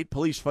reallocate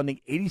police funding,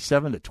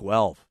 87 to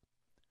 12.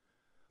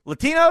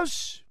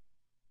 Latinos,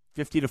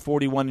 50 to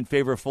 41 in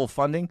favor of full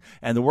funding,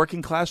 and the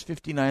working class,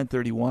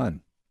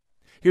 59-31.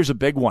 Here's a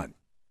big one,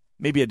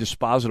 maybe a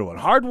dispositive one.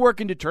 Hard work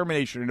and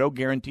determination are no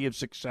guarantee of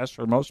success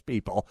for most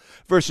people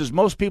versus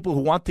most people who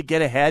want to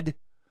get ahead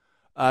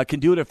can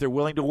do it if they're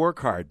willing to work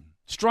hard.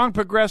 Strong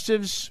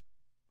progressives,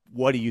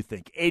 what do you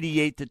think?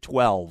 88 to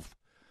 12,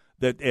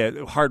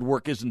 that hard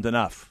work isn't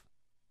enough.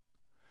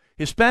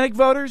 Hispanic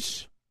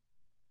voters,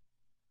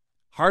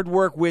 hard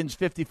work wins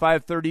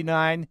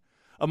 55-39.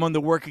 Among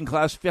the working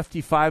class,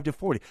 55 to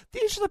 40.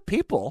 These are the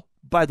people,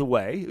 by the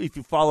way, if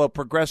you follow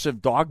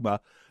progressive dogma,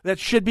 that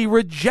should be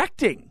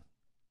rejecting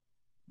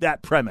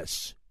that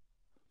premise.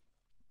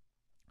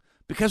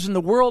 Because in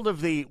the world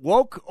of the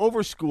woke,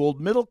 overschooled,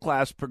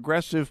 middle-class,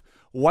 progressive,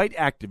 white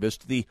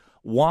activist, the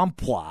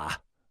WOMPWA,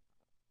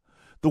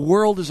 the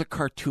world is a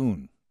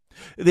cartoon.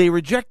 They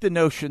reject the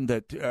notion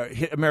that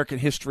American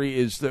history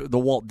is the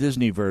Walt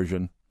Disney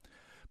version,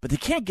 But they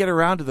can't get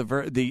around to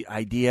the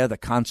idea, the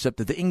concept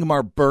that the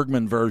Ingmar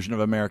Bergman version of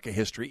American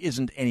history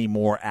isn't any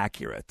more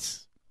accurate.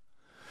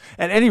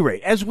 At any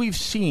rate, as we've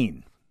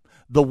seen,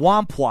 the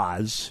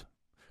WOMPWAs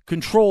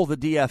control the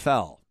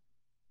DFL.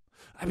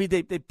 I mean,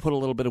 they put a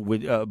little bit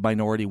of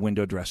minority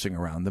window dressing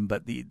around them,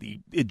 but the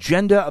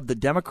agenda of the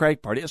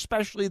Democratic Party,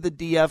 especially the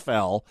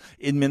DFL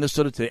in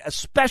Minnesota today,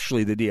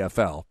 especially the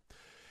DFL,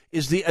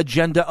 is the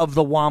agenda of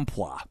the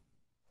WOMPWA.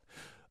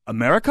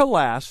 America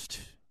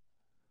last.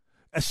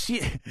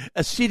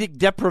 Ascetic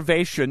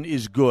deprivation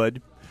is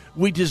good.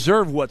 We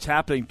deserve what's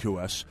happening to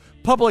us.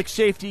 Public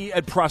safety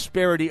and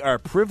prosperity are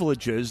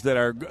privileges that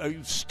are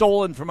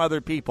stolen from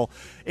other people.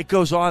 It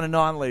goes on and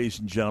on, ladies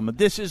and gentlemen.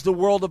 This is the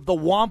world of the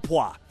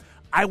WOMPWA.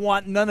 I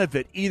want none of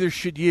it. Either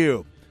should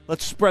you.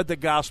 Let's spread the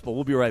gospel.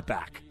 We'll be right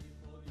back.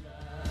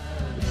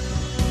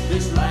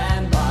 This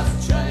land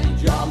must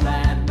change. Your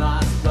land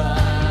must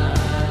burn.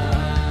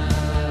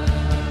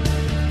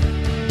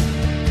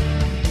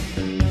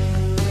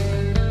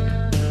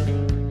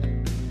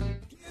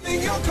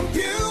 Your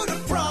computer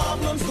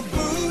problems the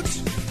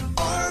boot.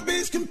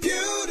 Arby's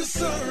Computer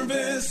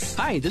Service.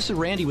 Hi, this is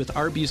Randy with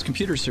Arby's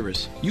Computer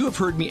Service. You have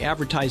heard me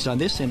advertise on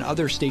this and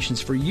other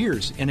stations for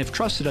years and have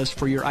trusted us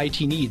for your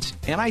IT needs,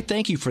 and I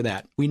thank you for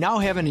that. We now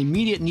have an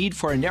immediate need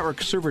for a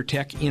network server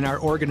tech in our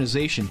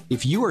organization.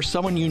 If you or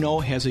someone you know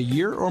has a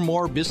year or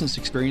more business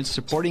experience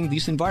supporting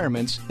these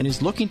environments and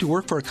is looking to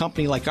work for a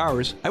company like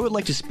ours, I would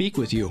like to speak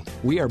with you.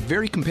 We are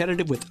very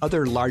competitive with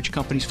other large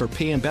companies for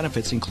pay and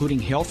benefits, including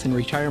health and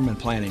retirement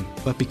planning.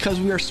 But because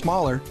we are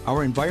smaller,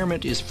 our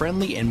environment is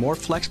friendly and more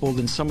flexible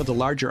than some of the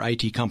larger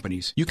IT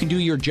companies. You can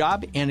do your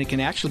job, and it can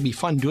actually be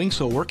fun doing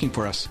so working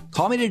for us.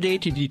 Call me today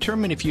to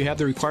determine if you have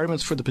the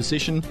requirements for the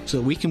position so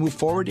that we can move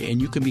forward and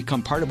you can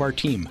become part of our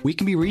team. We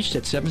can be reached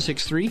at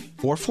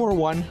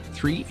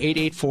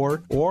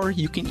 763-441-3884, or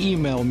you can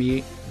email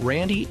me,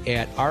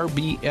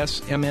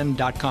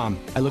 randy@rbsmn.com.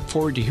 I look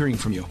forward to hearing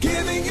from you.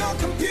 Giving your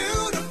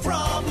computer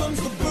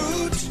problems the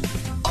boot.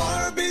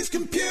 Arby's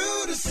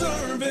Computer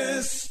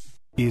Service.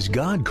 Is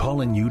God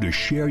calling you to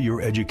share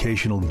your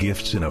educational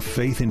gifts in a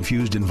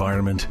faith-infused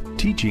environment?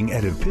 Teaching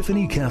at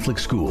Epiphany Catholic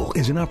School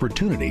is an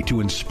opportunity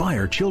to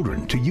inspire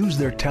children to use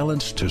their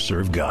talents to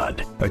serve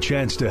God. A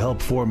chance to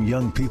help form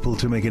young people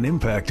to make an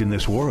impact in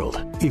this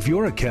world. If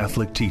you're a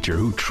Catholic teacher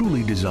who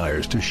truly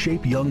desires to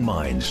shape young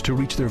minds to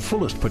reach their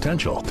fullest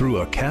potential through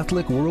a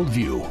Catholic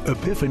worldview,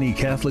 Epiphany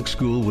Catholic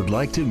School would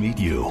like to meet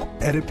you.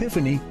 At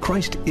Epiphany,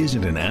 Christ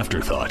isn't an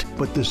afterthought,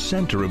 but the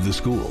center of the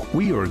school.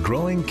 We are a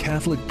growing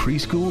Catholic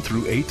preschool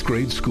through 8th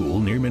grade school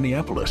near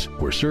Minneapolis.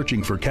 We're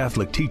searching for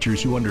Catholic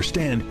teachers who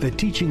understand that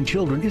teaching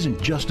children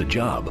isn't just a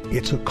job.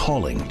 It's a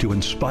calling to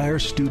inspire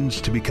students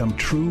to become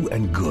true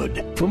and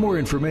good. For more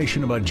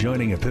information about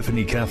joining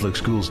Epiphany Catholic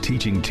School's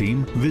teaching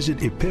team, visit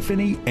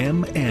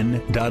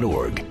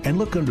epiphanymn.org and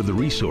look under the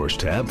resource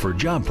tab for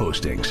job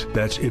postings.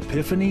 That's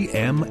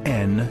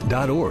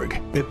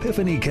epiphanymn.org.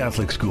 Epiphany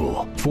Catholic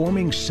School,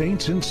 forming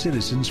saints and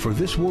citizens for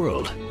this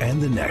world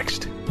and the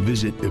next.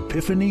 Visit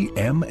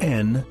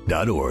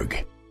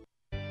epiphanymn.org.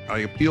 I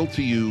appeal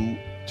to you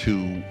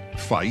to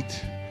fight.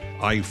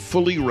 I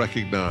fully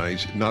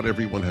recognize not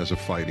everyone has a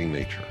fighting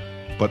nature,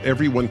 but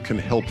everyone can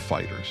help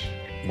fighters.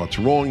 What's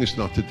wrong is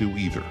not to do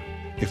either.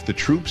 If the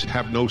troops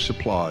have no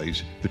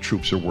supplies, the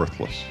troops are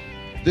worthless.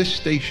 This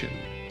station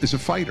is a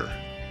fighter.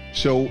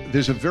 So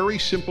there's a very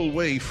simple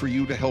way for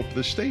you to help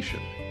this station,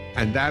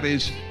 and that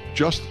is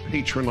just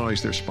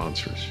patronize their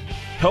sponsors.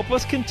 Help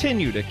us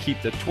continue to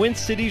keep the Twin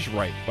Cities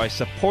right by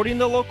supporting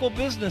the local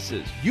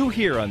businesses you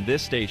hear on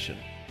this station.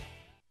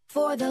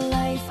 For the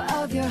life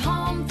of your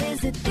home,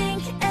 visit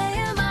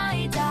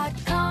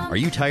thinkami.com. Are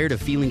you tired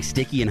of feeling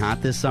sticky and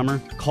hot this summer?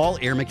 Call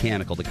Air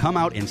Mechanical to come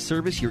out and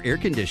service your air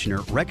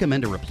conditioner,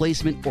 recommend a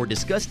replacement, or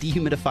discuss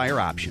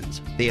dehumidifier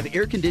options. They have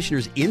air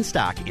conditioners in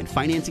stock and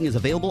financing is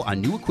available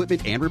on new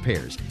equipment and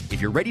repairs.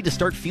 If you're ready to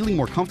start feeling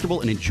more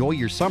comfortable and enjoy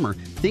your summer,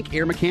 think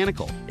Air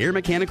Mechanical. Air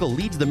Mechanical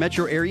leads the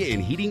metro area in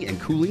heating and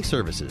cooling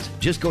services.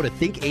 Just go to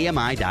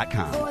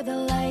thinkami.com. For the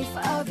life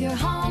of your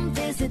home,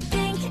 visit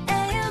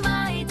thinkami.com.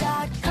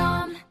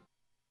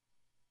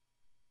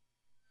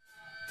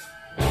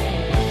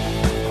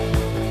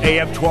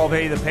 AM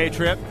 1280, The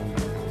Patriot.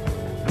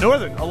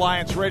 Northern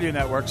Alliance Radio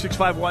Network,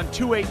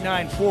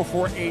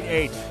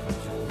 651-289-4488.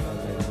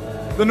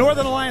 The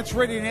Northern Alliance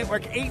Radio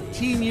Network,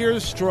 18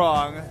 years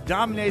strong,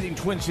 dominating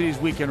Twin Cities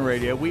weekend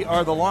radio. We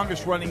are the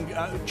longest-running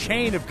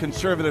chain of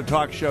conservative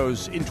talk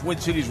shows in Twin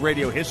Cities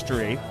radio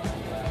history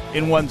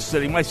in one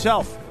sitting.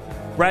 Myself,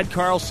 Brad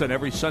Carlson,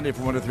 every Sunday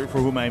from 1 to 3, for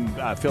whom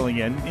I'm filling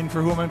in.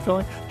 For whom I'm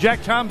filling?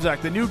 Jack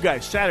Tomczak, the new guy,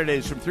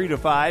 Saturdays from 3 to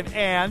 5,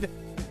 and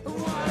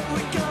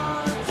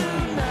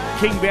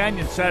King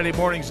Banyan, Saturday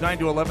mornings 9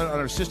 to 11 on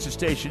our sister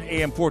station,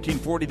 AM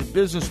 1440, The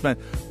Businessman.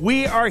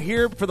 We are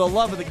here for the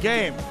love of the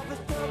game.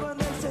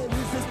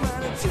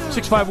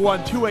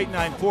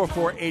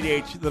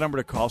 651-289-4488, the number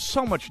to call.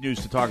 So much news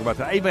to talk about.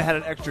 I even had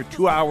an extra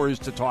 2 hours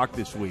to talk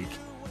this week.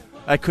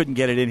 I couldn't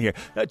get it in here.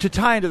 To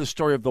tie into the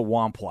story of the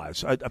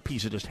WOMPWAs, a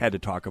piece I just had to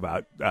talk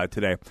about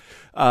today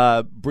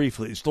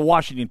briefly. It's the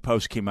Washington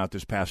Post came out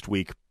this past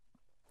week,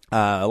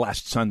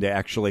 last Sunday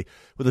actually,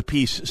 with a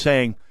piece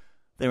saying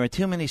there are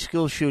too many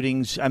school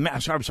shootings. I'm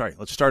sorry,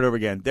 let's start over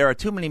again. There are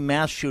too many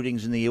mass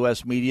shootings in the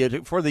U.S.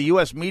 media for the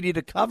U.S. media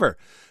to cover.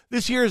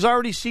 This year has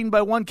already seen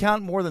by one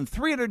count more than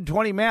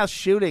 320 mass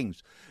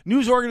shootings.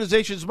 News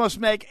organizations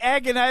must make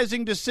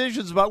agonizing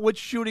decisions about which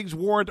shootings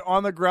warrant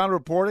on-the-ground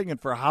reporting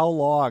and for how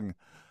long.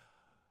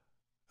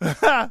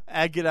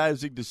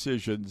 Agonizing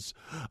decisions.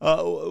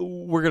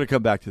 We're going to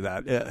come back to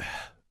that.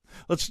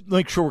 Let's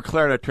make sure we're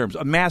clear on our terms.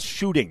 A mass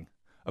shooting,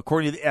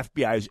 according to the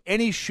FBI, is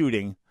any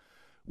shooting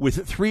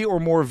with 3 or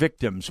more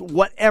victims,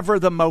 whatever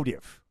the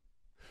motive.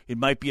 It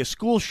might be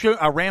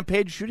a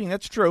rampage shooting,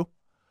 that's true.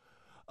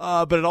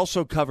 But it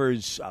also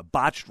covers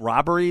botched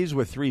robberies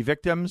with 3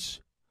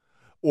 victims,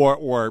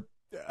 or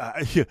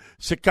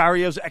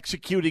sicarios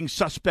executing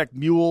suspect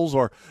mules,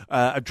 or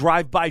a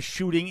drive-by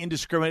shooting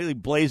indiscriminately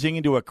blazing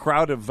into a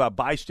crowd of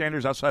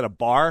bystanders outside a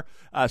bar,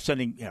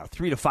 sending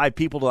 3 to 5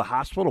 people to the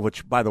hospital,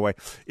 which, by the way,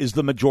 is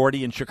the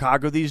majority in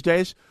Chicago these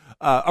days.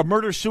 A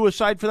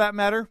murder-suicide, for that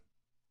matter.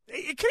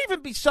 It can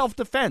even be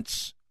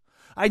self-defense.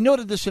 I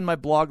noted this in my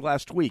blog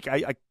last week.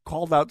 I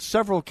called out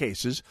several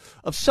cases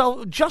of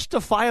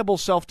justifiable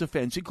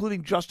self-defense,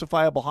 including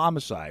justifiable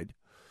homicide,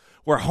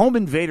 where home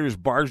invaders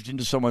barged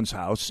into someone's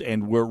house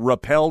and were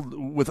repelled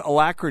with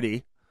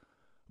alacrity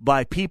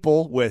by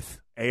people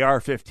with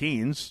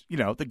AR-15s,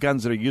 the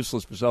guns that are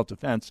useless for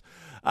self-defense,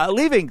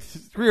 leaving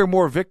 3 or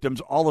more victims,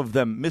 all of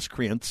them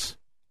miscreants.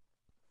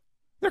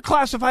 They're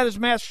classified as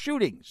mass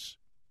shootings.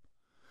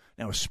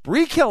 Now, a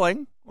spree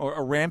killing, or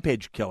a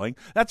rampage killing,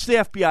 that's the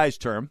FBI's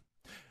term.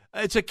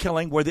 It's a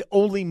killing where the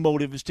only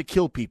motive is to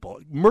kill people.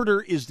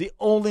 Murder is the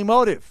only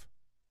motive.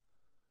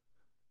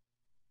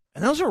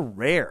 And those are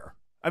rare.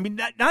 I mean,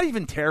 not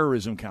even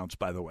terrorism counts,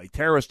 by the way.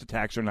 Terrorist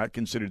attacks are not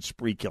considered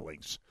spree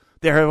killings.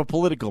 They have a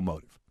political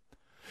motive.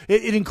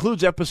 It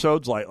includes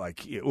episodes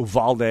like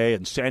Uvalde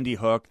and Sandy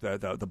Hook,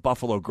 the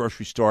Buffalo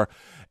grocery store,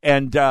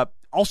 and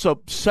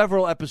also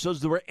several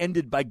episodes that were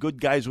ended by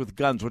good guys with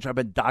guns, which I've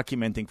been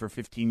documenting for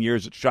 15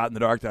 years at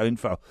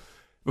shotinthedark.info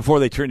before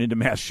they turned into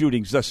mass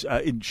shootings, thus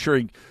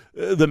ensuring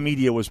the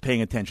media was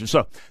paying attention.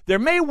 So there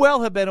may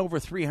well have been over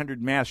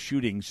 300 mass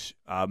shootings,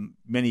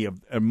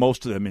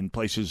 most of them in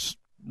places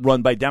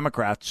run by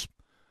Democrats,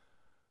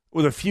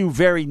 with a few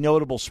very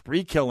notable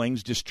spree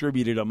killings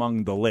distributed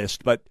among the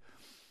list. But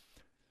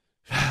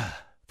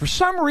for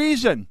some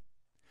reason,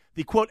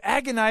 the, quote,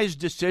 agonized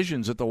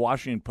decisions that the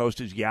Washington Post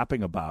is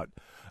yapping about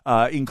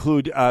tend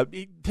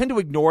to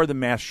ignore the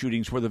mass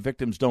shootings where the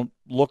victims don't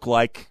look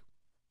like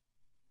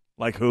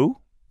who?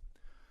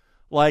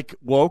 Like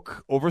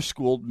woke,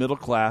 overschooled,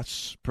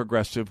 middle-class,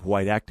 progressive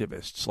white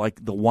activists,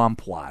 like the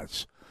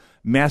WOMPWAs.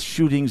 Mass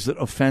shootings that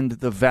offend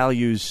the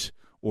values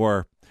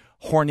or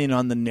horn in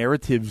on the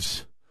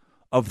narratives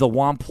of the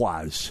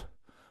WOMPWAs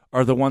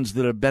are the ones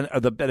that are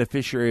the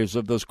beneficiaries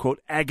of those,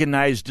 quote,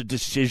 agonized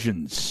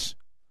decisions.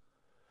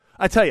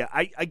 I tell you,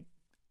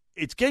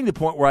 it's getting to the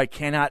point where I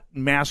cannot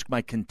mask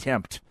my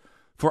contempt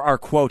for our,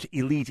 quote,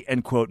 elite,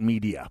 end quote,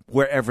 media,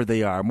 wherever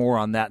they are. More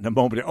on that in a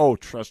moment. Oh,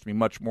 trust me,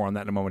 much more on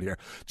that in a moment here.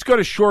 Let's go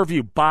to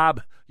Shoreview.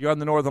 Bob, you're on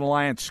the Northern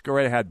Alliance. Go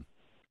right ahead.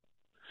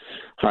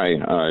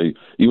 Hi.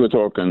 You were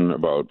talking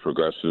about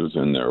progressives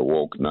and their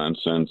woke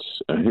nonsense.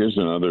 Here's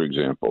another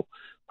example.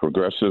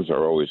 Progressives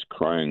are always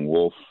crying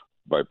wolf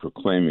by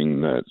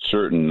proclaiming that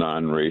certain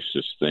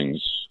non-racist things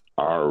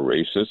are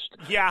racist.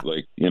 Yeah.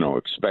 Like,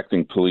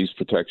 expecting police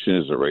protection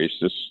is a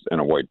racist and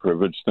a white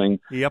privilege thing.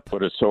 Yep.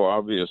 But it's so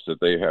obvious that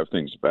they have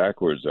things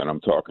backwards, and I'm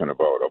talking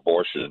about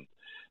abortion.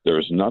 There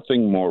is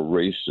nothing more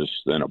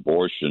racist than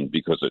abortion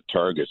because it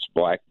targets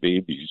black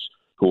babies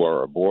who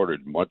are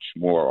aborted much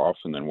more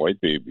often than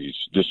white babies,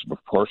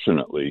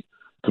 disproportionately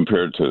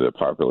compared to the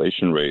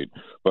population rate.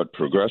 But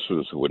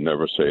progressives would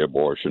never say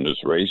abortion is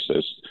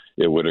racist.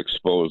 It would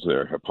expose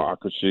their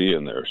hypocrisy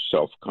and their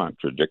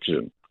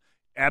self-contradiction.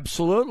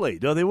 Absolutely.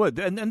 No, they would.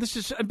 And this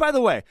is, and by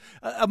the way,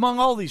 among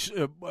all these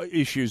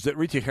issues that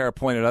Rita Hara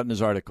pointed out in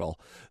his article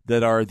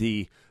that are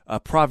the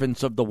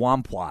province of the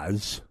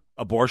WOMPWAs,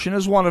 abortion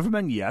is one of them.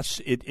 And yes,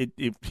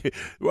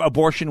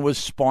 abortion was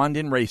spawned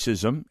in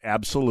racism.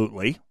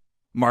 Absolutely.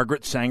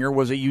 Margaret Sanger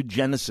was a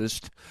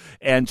eugenicist,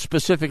 and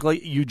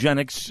specifically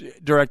eugenics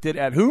directed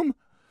at whom?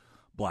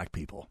 Black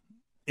people.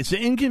 It's an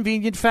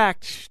inconvenient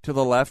fact to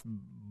the left,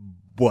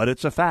 but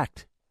it's a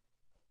fact.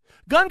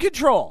 Gun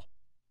control.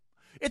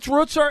 Its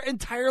roots are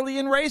entirely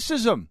in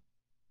racism.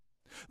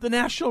 The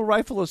National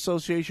Rifle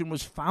Association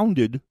was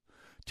founded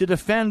to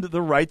defend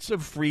the rights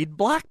of freed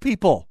black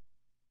people.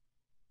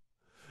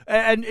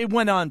 And it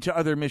went on to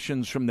other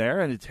missions from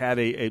there, and it's had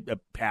a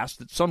past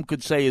that some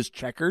could say is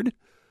checkered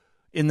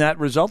in that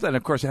result. And,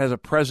 of course, it has a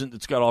present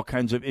that's got all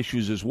kinds of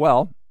issues as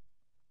well.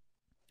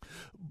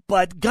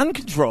 But gun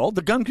control,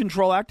 the Gun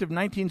Control Act of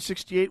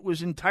 1968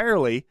 was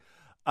entirely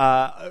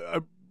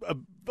a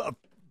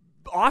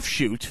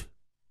offshoot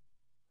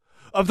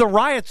of the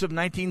riots of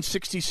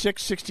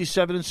 1966,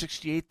 67, and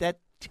 68 that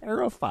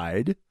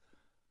terrified.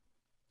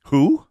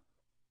 Who?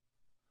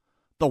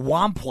 The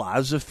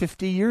WOMPWAs of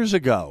 50 years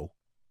ago.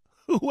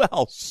 Who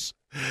else?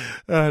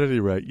 At any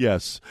rate,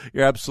 yes,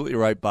 you're absolutely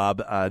right,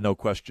 Bob. No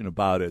question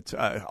about it.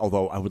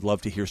 Although I would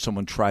love to hear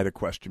someone try to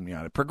question me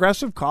on it.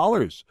 Progressive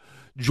callers,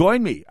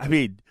 join me. I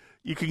mean,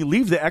 you can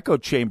leave the echo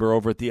chamber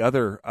over at the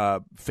other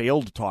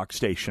failed talk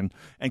station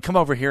and come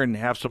over here and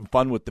have some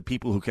fun with the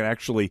people who can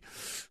actually,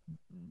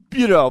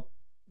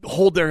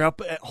 hold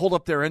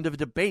up their end of a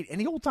debate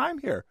any old time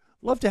here.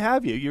 Love to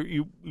have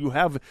you. You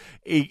have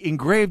a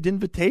engraved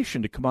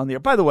invitation to come on the air.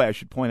 By the way, I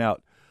should point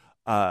out,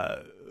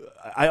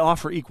 I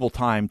offer equal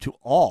time to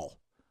all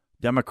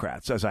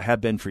Democrats, as I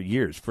have been for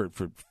years. For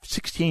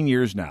 16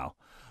 years now,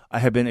 I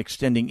have been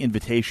extending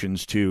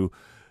invitations to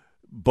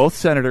both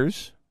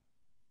senators,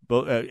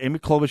 Amy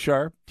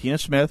Klobuchar, Tina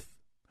Smith,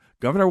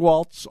 Governor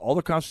Walz, all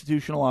the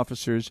constitutional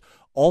officers.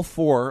 All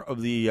four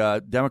of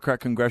the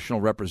Democrat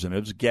congressional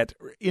representatives get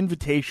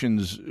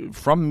invitations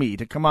from me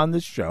to come on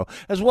this show,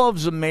 as well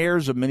as the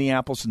mayors of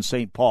Minneapolis and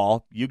St.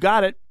 Paul. You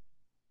got it.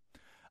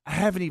 I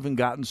haven't even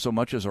gotten so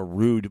much as a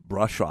rude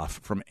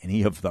brush-off from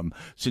any of them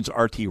since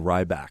R.T.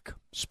 Ryback.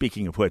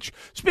 Speaking of which,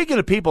 speaking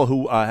of people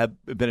who have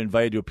been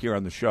invited to appear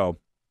on the show,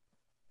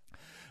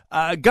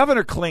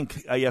 Governor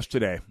Klink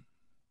yesterday,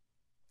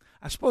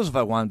 I suppose if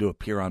I wanted to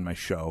appear on my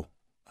show,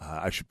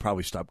 I should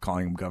probably stop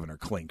calling him Governor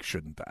Klink,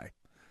 shouldn't I?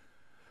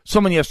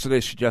 Someone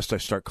yesterday suggested I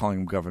start calling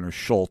him Governor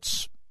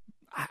Schultz.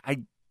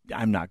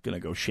 I'm not going to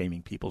go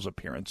shaming people's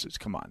appearances.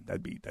 Come on,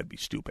 that'd be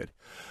stupid.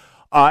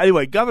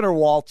 Anyway, Governor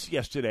Walz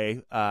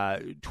yesterday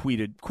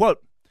tweeted,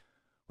 quote,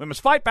 "We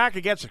must fight back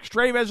against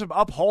extremism,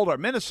 uphold our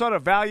Minnesota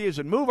values,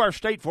 and move our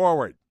state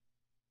forward."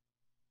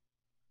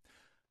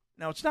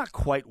 Now, it's not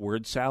quite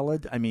word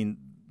salad. I mean,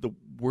 the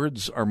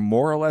words are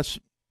more or less,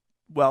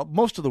 well,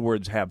 most of the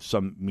words have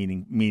some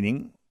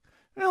meaning.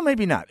 Well,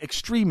 maybe not.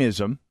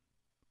 Extremism.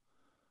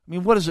 I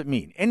mean, what does it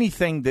mean?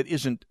 Anything that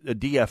isn't a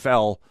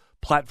DFL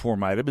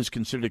platform item is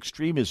considered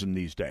extremism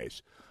these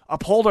days.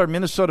 Uphold our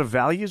Minnesota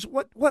values?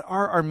 What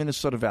are our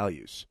Minnesota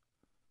values?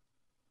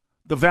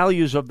 The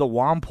values of the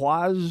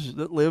WOMPWAs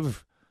that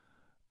live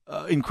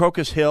in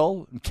Crocus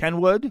Hill and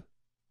Kenwood?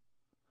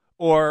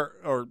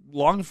 Or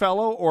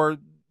Longfellow? Or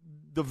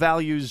the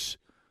values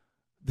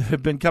that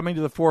have been coming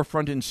to the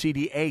forefront in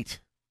CD8?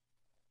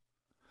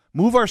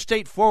 Move our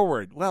state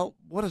forward. Well,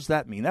 what does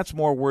that mean? That's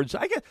more words.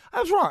 I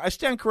was wrong. I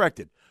stand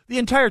corrected. The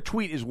entire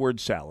tweet is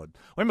word salad.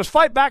 We must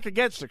fight back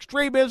against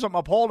extremism,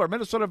 uphold our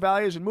Minnesota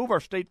values, and move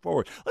our state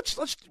forward.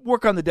 Let's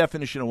work on the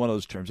definition of one of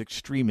those terms,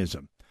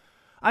 extremism.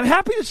 I'm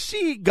happy to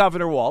see,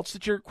 Governor Walz,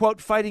 that you're,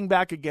 quote, fighting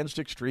back against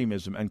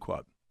extremism, end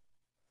quote.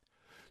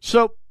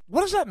 So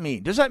what does that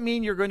mean? Does that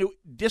mean you're going to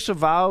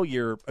disavow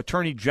your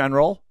attorney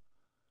general,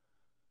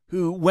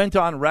 who went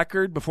on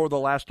record before the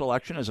last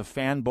election as a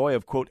fanboy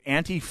of, quote,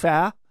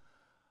 Antifa,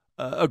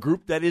 a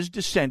group that is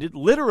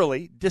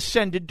literally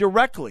descended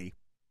directly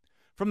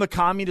from the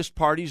Communist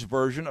Party's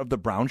version of the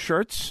brown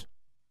shirts?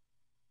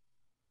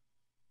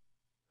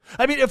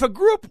 I mean, if a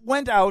group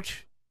went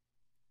out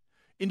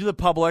into the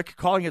public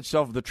calling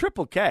itself the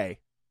Triple K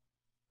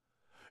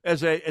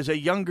as a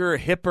younger,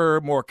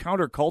 hipper, more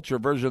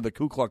counterculture version of the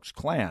Ku Klux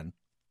Klan,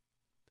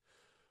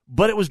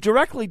 but it was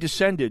directly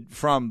descended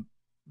from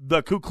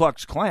the Ku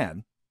Klux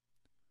Klan,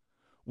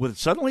 would it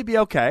suddenly be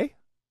okay?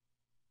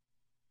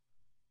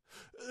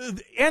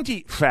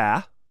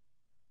 Antifa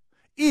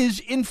is,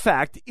 in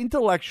fact,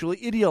 intellectually,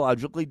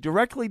 ideologically,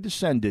 directly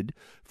descended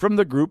from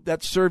the group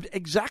that served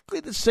exactly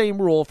the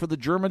same role for the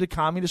German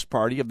Communist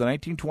Party of the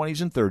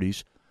 1920s and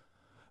 30s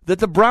that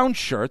the brown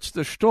shirts,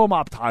 the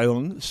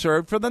Sturmabteilung,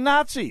 served for the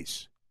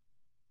Nazis.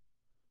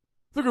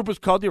 The group was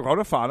called the Rote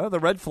Fahne, the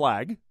Red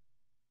Flag,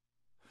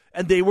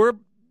 and they were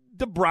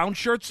the brown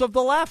shirts of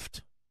the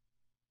left.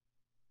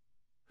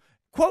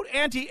 Quote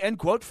anti, end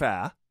quote,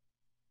 fa,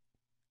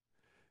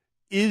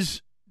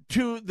 is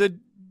to the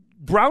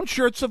brown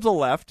shirts of the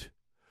left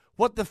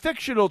what the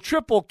fictional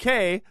Triple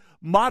K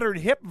modern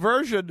hip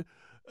version,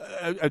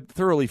 a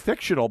thoroughly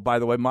fictional, by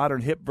the way,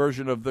 modern hip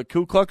version of the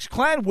Ku Klux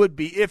Klan would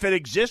be if it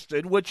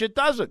existed, which it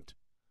doesn't.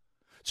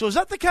 So is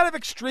that the kind of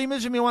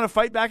extremism you want to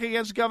fight back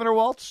against, Governor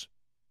Walz?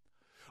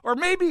 Or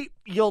maybe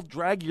you'll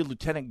drag your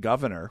lieutenant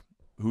governor,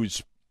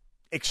 whose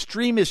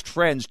extremist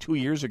friends 2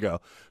 years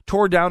ago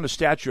tore down a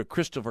statue of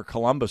Christopher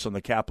Columbus on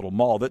the Capitol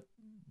Mall that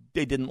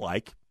they didn't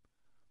like.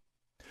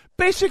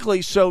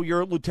 Basically, so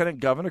your lieutenant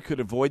governor could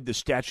avoid the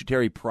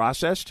statutory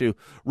process to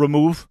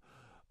remove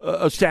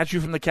a statue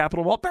from the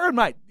Capitol Mall. Bear in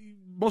mind,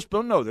 most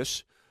don't know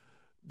this,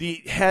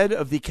 the head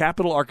of the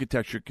Capitol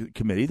Architecture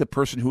Committee, the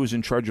person who is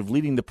in charge of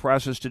leading the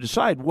process to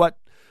decide what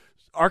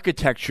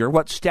architecture,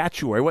 what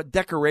statuary, what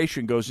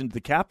decoration goes into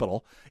the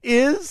Capitol,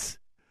 is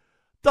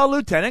the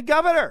lieutenant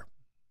governor.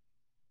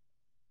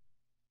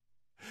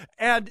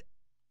 And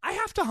I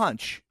have to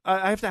hunch.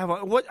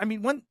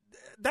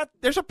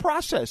 There's a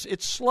process.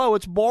 It's slow.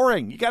 It's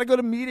boring. You got to go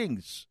to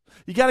meetings.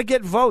 You got to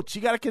get votes.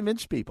 You got to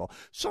convince people.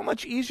 So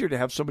much easier to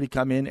have somebody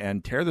come in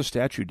and tear the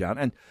statue down.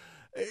 And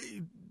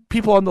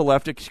people on the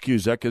left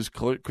excuse that because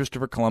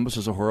Christopher Columbus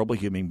is a horrible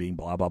human being,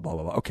 blah, blah, blah,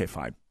 blah, blah. Okay,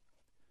 fine.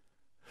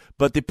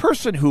 But the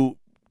person who,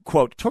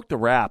 quote, took the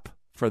rap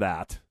for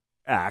that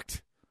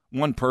act,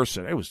 one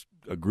person, it was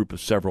a group of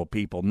several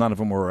people, none of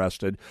them were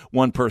arrested.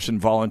 One person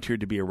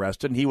volunteered to be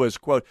arrested, and he was,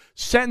 quote,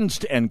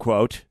 sentenced, end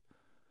quote,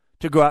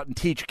 to go out and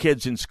teach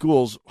kids in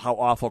schools how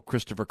awful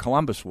Christopher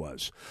Columbus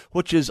was,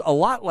 which is a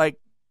lot like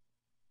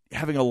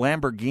having a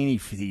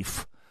Lamborghini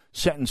thief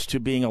sentenced to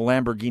being a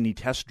Lamborghini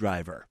test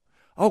driver.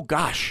 Oh,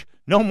 gosh,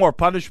 no more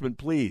punishment,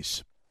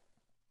 please.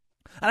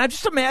 And I'm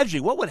just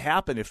imagining what would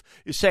happen if,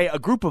 say, a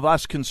group of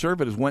us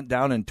conservatives went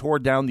down and tore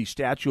down the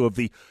statue of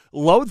the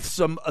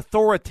loathsome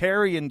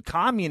authoritarian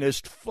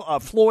communist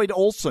Floyd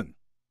Olson,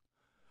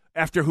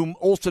 after whom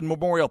Olson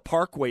Memorial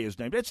Parkway is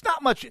named. It's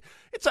not much.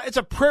 It's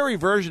a prairie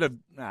version of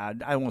I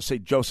don't want to say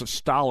Joseph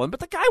Stalin, but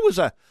the guy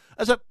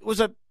was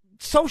a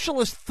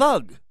socialist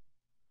thug.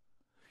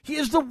 He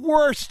is the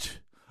worst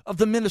of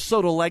the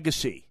Minnesota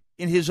legacy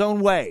in his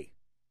own way,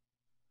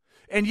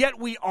 and yet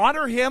we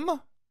honor him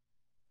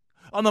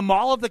on the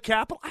Mall of the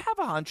Capitol. I have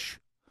a hunch.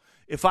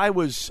 If I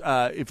was,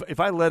 if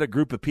I led a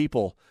group of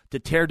people to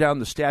tear down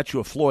the statue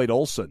of Floyd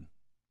Olson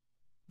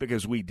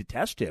because we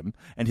detest him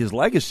and his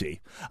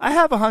legacy, I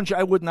have a hunch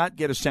I would not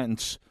get a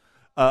sentence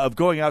of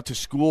going out to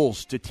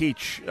schools to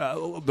teach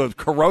the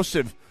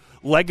corrosive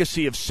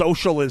legacy of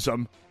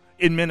socialism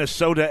in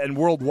Minnesota and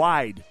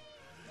worldwide.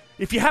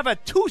 If you have a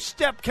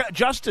two-step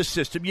justice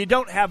system, you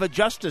don't have a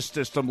justice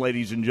system,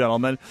 ladies and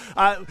gentlemen.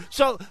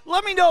 So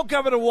let me know,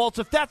 Governor Waltz,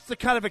 if that's the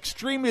kind of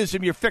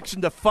extremism you're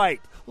fixing to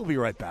fight. We'll be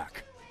right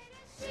back.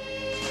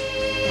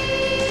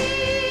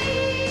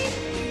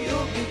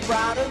 You'll be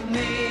proud of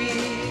me.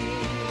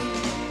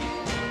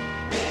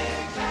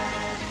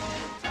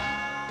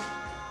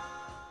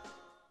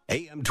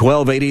 AM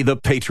 1280, The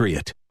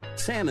Patriot.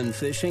 Salmon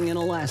fishing in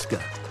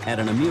Alaska, at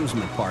an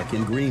amusement park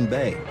in Green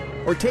Bay,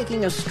 or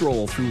taking a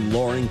stroll through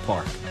Loring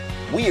Park.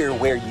 We're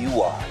where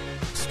you are.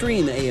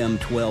 Stream AM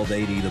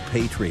 1280 The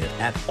Patriot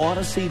at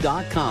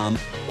Odyssey.com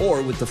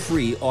or with the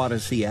free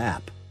Odyssey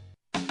app.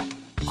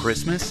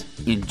 Christmas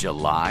in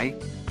July?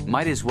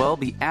 Might as well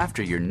be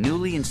after your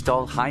newly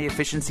installed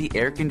high-efficiency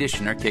air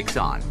conditioner kicks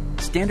on.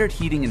 Standard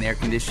Heating and Air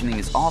Conditioning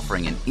is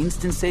offering an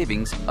instant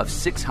savings of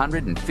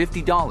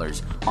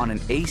 $650 on an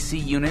AC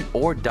unit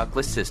or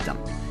ductless system.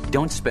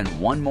 Don't spend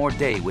one more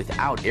day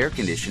without air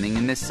conditioning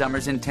in this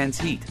summer's intense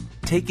heat.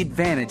 Take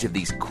advantage of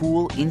these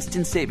cool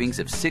instant savings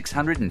of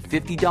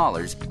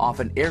 $650 off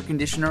an air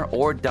conditioner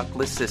or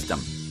ductless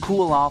system.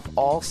 Cool off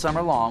all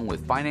summer long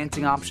with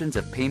financing options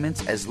of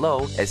payments as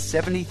low as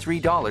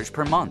 $73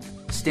 per month.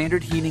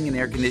 Standard Heating and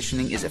Air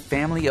Conditioning is a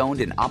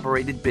family-owned and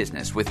operated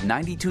business with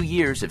 92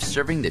 years of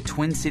serving the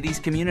Twin Cities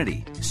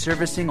community,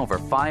 servicing over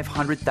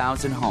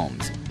 500,000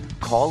 homes.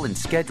 Call and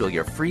schedule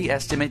your free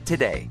estimate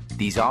today.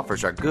 These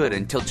offers are good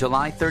until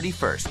July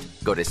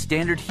 31st. Go to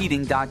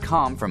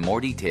standardheating.com for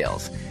more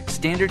details.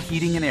 Standard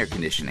Heating and Air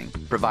Conditioning,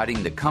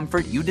 providing the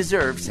comfort you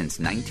deserve since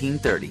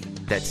 1930.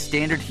 That's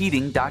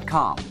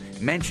standardheating.com.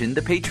 Mention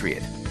the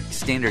Patriot.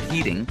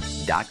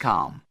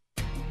 Standardheating.com.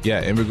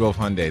 Yeah, Inver Grove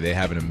Hyundai, they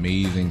have an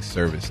amazing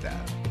service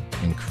staff.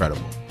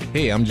 Incredible.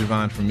 Hey, I'm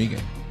Javon from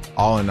Egan.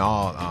 All in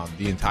all,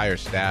 the entire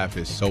staff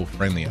is so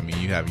friendly. I mean,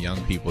 you have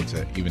young people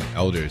to even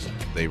elders.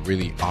 They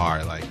really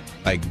are like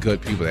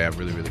good people. They have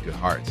really, really good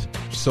hearts.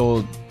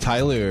 So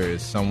Tyler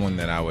is someone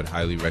that I would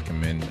highly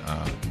recommend.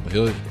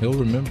 He'll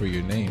remember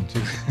your name,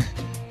 too.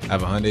 I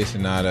have a Hyundai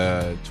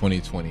Sonata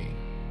 2020,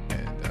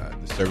 and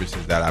the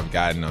services that I've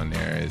gotten on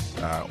there is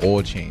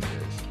oil changes.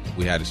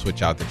 We had to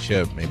switch out the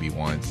chip maybe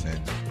once,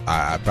 and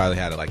I probably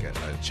had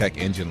a check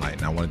engine light,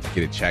 and I wanted to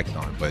get it checked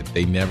on, but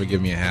they never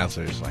give me a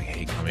hassle. It's like,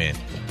 hey, come in.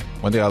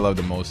 One thing I love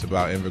the most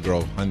about Inver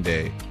Grove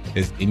Hyundai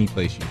is any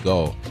place you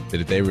go,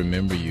 that if they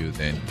remember you,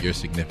 then you're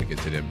significant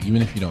to them.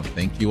 Even if you don't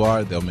think you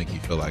are, they'll make you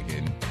feel like it,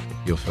 and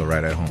you'll feel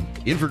right at home.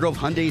 Inver Grove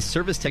Hyundai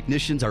service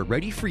technicians are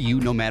ready for you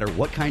no matter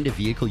what kind of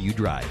vehicle you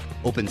drive.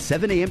 Open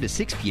 7 a.m. to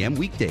 6 p.m.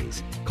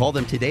 weekdays. Call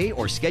them today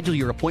or schedule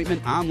your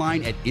appointment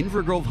online at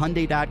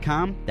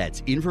invergrovehyundai.com.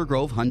 That's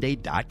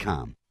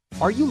invergrovehyundai.com.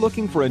 Are you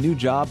looking for a new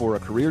job or a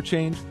career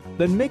change?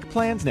 Then make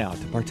plans now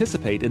to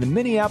participate in the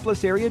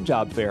Minneapolis Area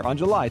Job Fair on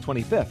July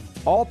 25th.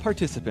 All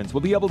participants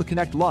will be able to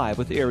connect live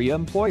with area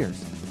employers.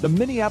 The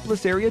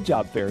Minneapolis Area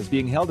Job Fair is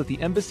being held at the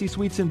Embassy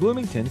Suites in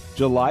Bloomington,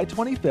 July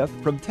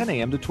 25th from 10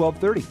 a.m. to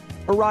 12:30.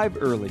 Arrive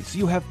early so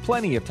you have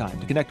plenty of time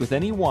to connect with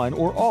any one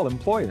or all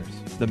employers.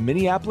 The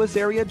Minneapolis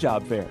Area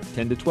Job Fair,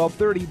 10 to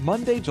 12:30,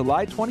 Monday,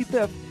 July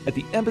 25th at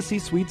the Embassy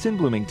Suites in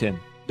Bloomington.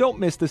 Don't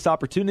miss this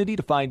opportunity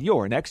to find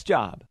your next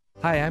job.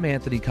 Hi, I'm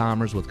Anthony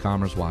Commerce with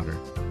Commerce Water.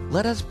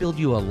 Let us build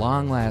you a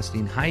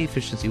long-lasting,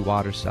 high-efficiency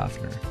water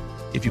softener.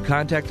 If you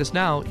contact us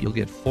now, you'll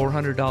get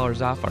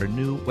 $400 off our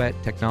new wet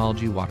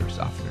technology water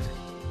softener.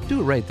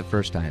 Do it right the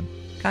first time.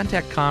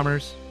 Contact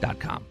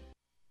commerce.com.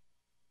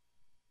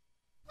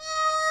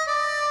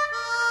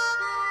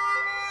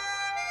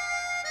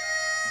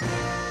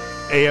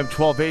 AM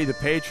 1280, The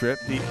Patriot,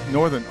 the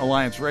Northern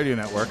Alliance Radio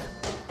Network.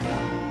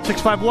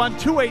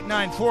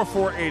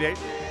 651-289-4488.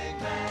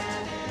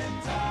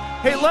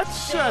 Hey,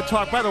 let's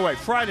talk. By the way,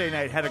 Friday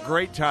night had a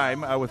great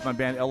time with my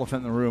band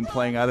Elephant in the Room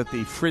playing out at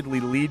the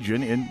Fridley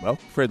Legion in,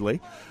 Fridley.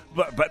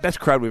 But best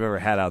crowd we've ever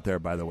had out there,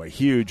 by the way.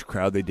 Huge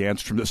crowd. They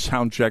danced from the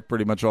sound check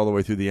pretty much all the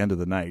way through the end of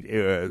the night.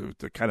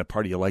 The kind of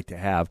party you like to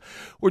have.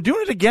 We're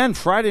doing it again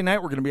Friday night.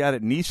 We're going to be out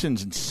at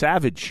Neeson's and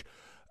Savage,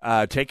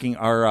 taking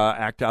our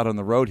act out on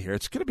the road here.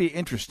 It's going to be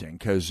interesting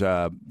because,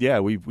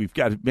 we've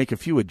got to make a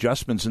few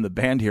adjustments in the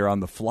band here on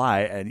the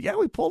fly. And,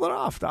 we pulled it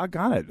off.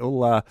 Doggone it.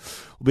 We'll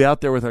be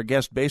out there with our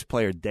guest bass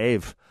player,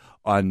 Dave,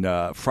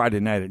 on Friday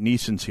night at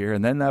Neeson's here,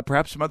 and then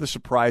perhaps some other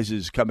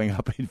surprises coming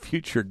up in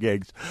future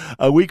gigs.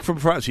 A week from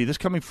Friday, this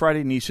coming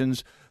Friday,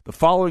 Neeson's. The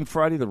following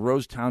Friday, the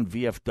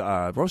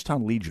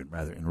Rosetown Legion,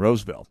 in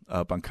Roseville,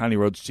 up on County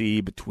Road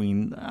C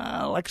between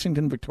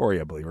Lexington,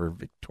 Victoria, I believe, or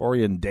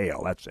Victoria and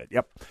Dale. That's it.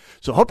 Yep.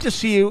 So hope to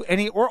see you,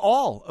 any or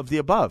all of the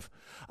above.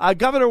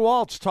 Governor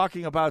Walz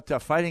talking about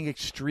fighting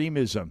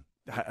extremism.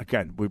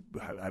 Again,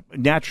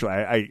 naturally,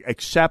 I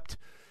accept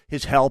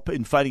his help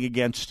in fighting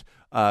against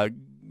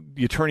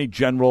the Attorney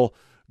General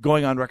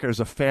going on record as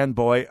a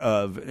fanboy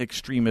of an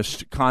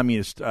extremist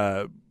communist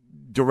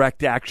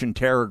direct action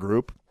terror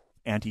group,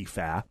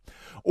 Antifa,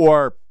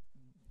 or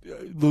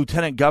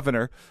Lieutenant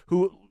Governor,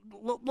 who,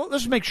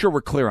 let's make sure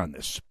we're clear on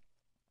this.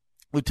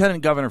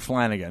 Lieutenant Governor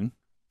Flanagan,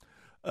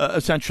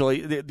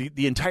 essentially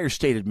the entire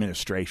state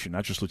administration,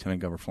 not just Lieutenant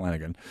Governor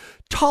Flanagan,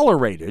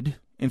 tolerated,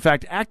 in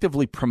fact,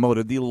 actively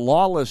promoted the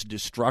lawless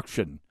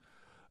destruction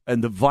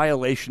and the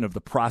violation of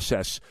the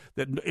process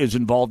that is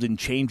involved in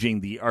changing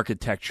the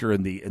architecture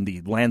and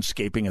the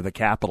landscaping of the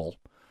Capitol,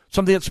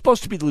 something that's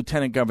supposed to be the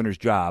lieutenant governor's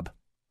job,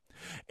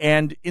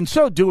 and in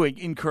so doing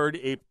incurred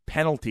a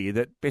penalty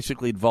that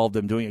basically involved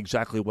them doing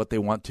exactly what they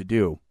want to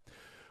do,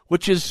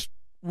 which is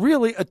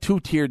really a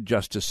two-tiered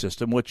justice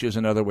system, which is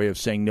another way of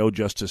saying no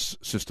justice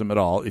system at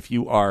all. If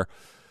you are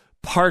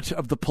part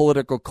of the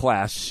political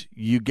class,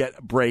 you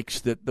get breaks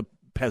that the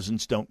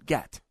peasants don't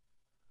get.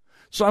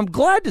 So I'm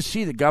glad to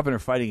see the governor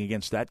fighting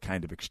against that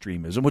kind of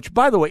extremism, which,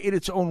 by the way, in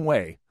its own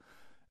way,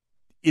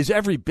 is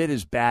every bit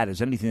as bad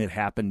as anything that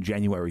happened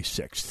January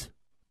 6th.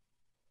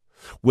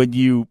 When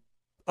you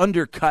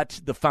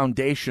undercut the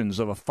foundations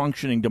of a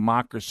functioning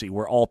democracy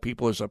where all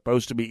people are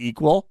supposed to be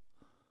equal,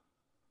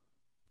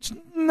 it's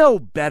no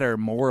better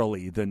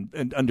morally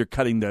than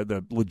undercutting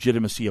the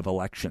legitimacy of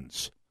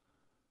elections.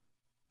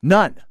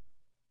 None.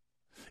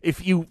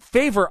 If you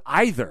favor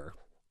either,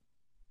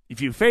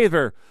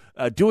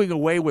 doing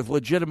away with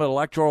legitimate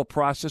electoral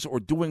process or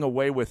doing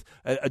away with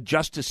a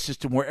justice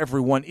system where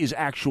everyone is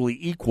actually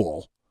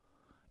equal,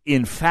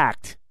 in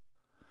fact,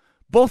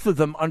 both of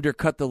them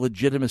undercut the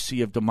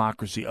legitimacy of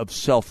democracy, of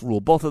self-rule.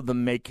 Both of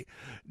them make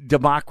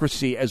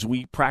democracy as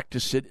we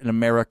practice it in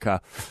America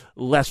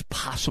less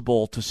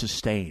possible to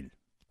sustain.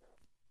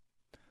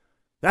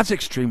 That's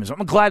extremism.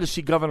 I'm glad to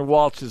see Governor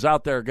Walz is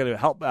out there going to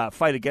help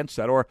fight against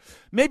that, or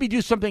maybe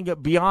do something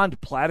beyond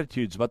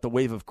platitudes about the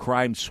wave of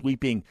crime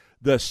sweeping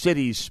the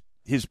cities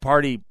his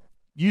party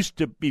used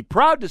to be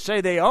proud to say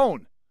they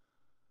own,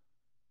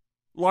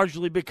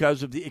 largely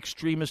because of the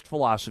extremist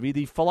philosophy,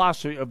 the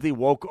philosophy of the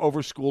woke,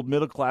 overschooled,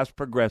 middle-class,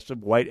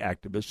 progressive, white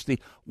activists, the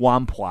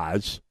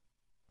WOMPWAs.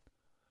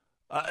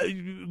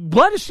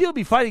 Glad to see he'll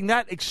be fighting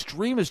that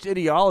extremist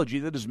ideology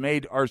that has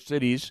made our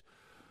cities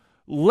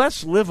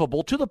less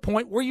livable to the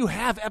point where you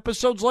have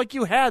episodes like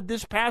you had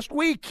this past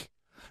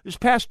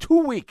 2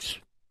 weeks.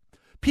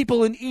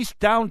 People in East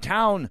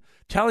Downtown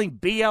telling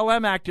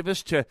BLM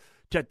activists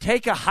to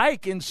take a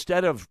hike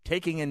instead of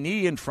taking a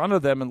knee in front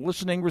of them and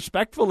listening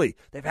respectfully.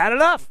 They've had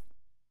enough.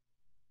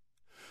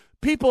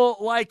 People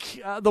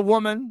like the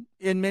woman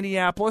in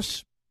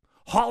Minneapolis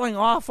hauling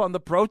off on the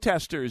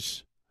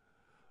protesters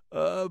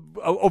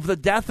over the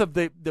death of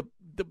the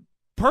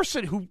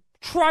person who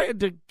tried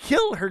to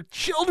kill her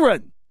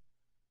children.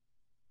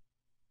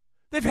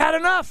 They've had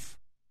enough.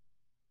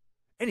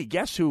 Any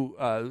guess who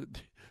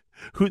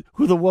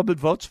the woman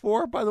votes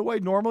for, by the way,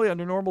 normally,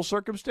 under normal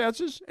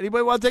circumstances?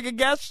 Anybody want to take a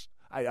guess?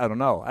 I don't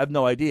know. I have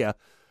no idea,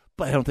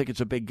 but I don't think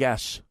it's a big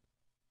guess.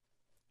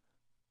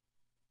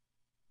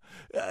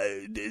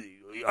 Are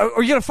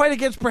you going to fight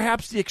against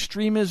perhaps the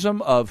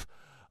extremism of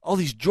all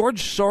these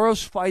George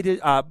Soros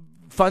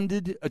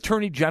funded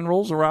attorney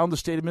generals around the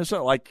state of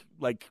Minnesota,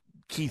 like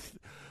Keith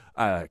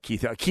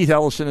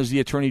Ellison is the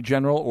attorney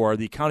general, or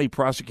the county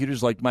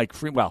prosecutors like Mike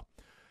Freeman? Well,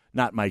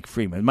 not Mike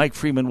Freeman. Mike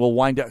Freeman will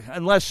wind up,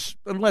 unless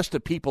the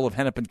people of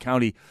Hennepin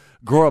County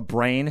grow a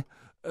brain,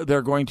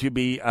 they're going to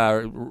be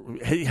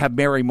have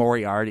Mary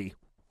Moriarty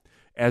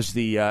as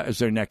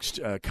their next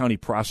county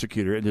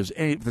prosecutor. And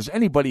if there's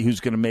anybody who's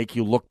going to make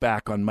you look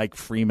back on Mike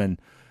Freeman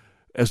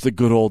as the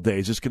good old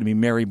days, it's going to be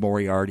Mary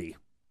Moriarty.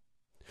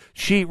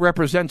 She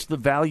represents the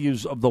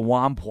values of the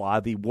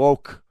WOMPWA, the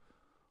woke,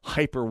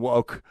 hyper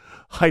woke,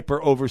 hyper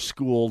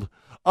overschooled,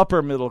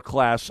 upper middle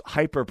class,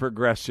 hyper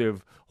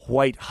progressive,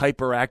 white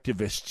hyper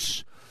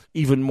activists,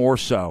 even more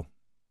so.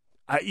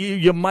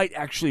 You might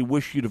actually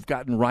wish you'd have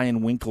gotten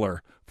Ryan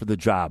Winkler for the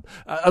job.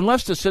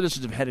 Unless the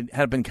citizens of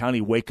Hennepin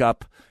County wake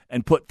up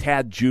and put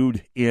Tad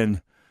Jude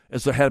in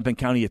as the Hennepin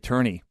County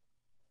attorney,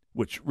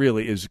 which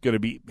really is going to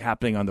be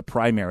happening on the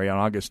primary on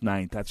August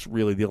 9th. That's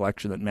really the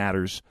election that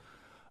matters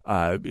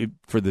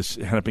for this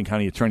Hennepin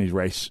County attorney's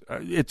race.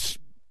 It's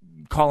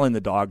calling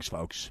the dogs,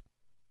 folks.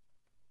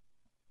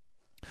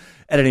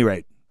 At any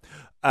rate,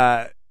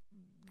 this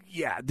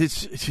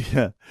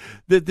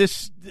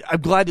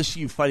I'm glad to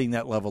see you fighting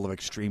that level of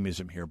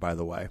extremism here, by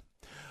the way.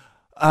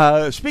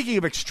 Speaking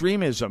of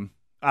extremism,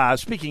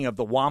 speaking of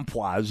the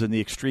WOMPWAs and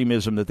the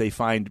extremism that they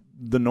find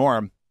the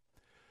norm,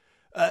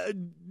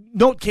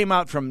 note came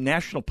out from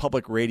National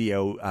Public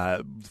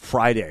Radio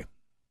Friday.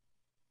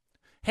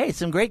 Hey,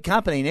 some great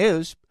company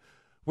news.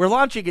 We're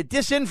launching a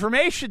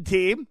disinformation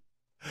team.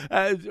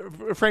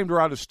 Framed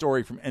around a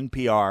story from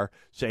NPR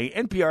saying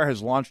NPR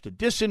has launched a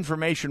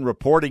disinformation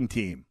reporting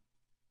team.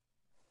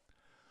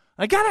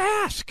 I got to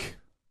ask,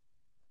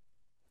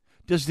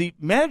 does the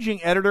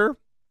managing editor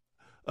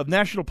of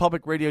National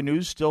Public Radio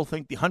News still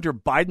think the Hunter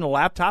Biden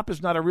laptop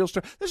is not a real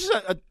story? This is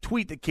a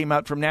tweet that came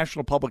out from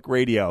National Public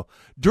Radio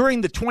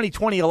during the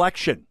 2020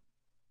 election.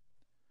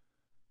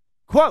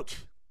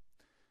 Quote,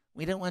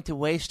 we don't want to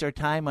waste our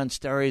time on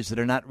stories that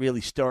are not really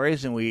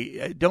stories, and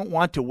we don't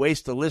want to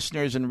waste the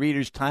listeners' and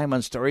readers' time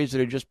on stories that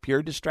are just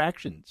pure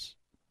distractions.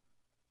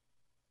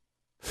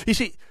 You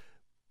see,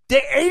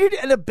 they aided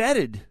and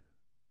abetted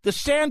the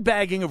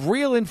sandbagging of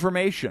real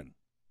information,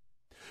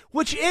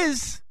 which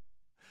is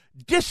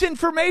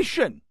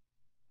disinformation.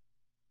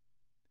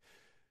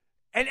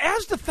 And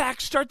as the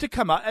facts start to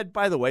come out, and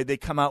by the way, they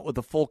come out with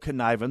the full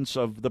connivance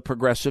of the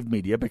progressive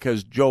media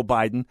because Joe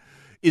Biden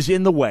is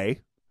in the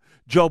way.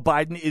 Joe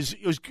Biden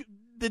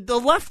the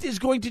left is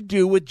going to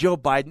do with Joe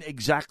Biden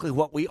exactly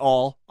what we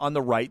all on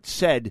the right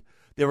said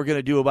they were going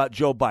to do about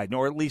Joe Biden,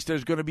 or at least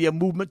there's going to be a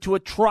movement to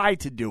try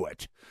to do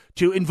it,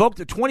 to invoke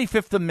the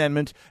 25th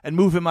Amendment and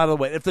move him out of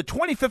the way. If the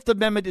 25th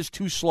Amendment is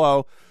too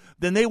slow,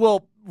 then they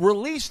will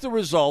release the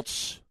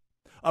results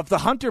of the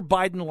Hunter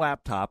Biden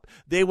laptop.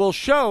 They will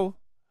show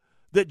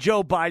that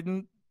Joe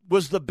Biden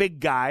was the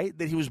big guy,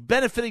 that he was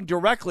benefiting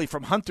directly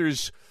from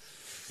Hunter's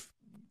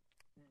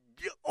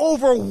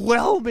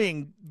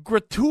overwhelming,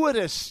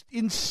 gratuitous,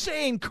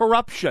 insane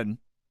corruption,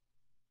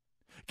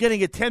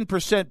 getting a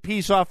 10%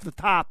 piece off the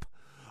top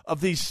of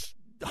these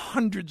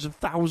hundreds of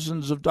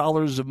thousands of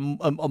dollars a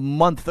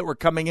month that were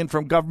coming in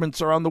from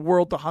governments around the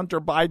world to Hunter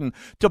Biden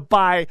to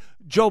buy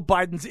Joe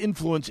Biden's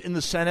influence in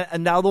the Senate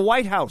and now the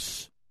White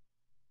House.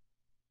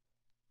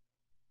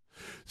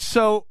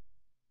 So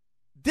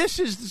this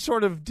is the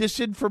sort of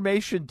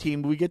disinformation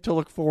team we get to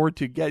look forward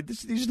to.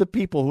 These are the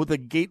people who are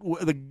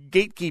the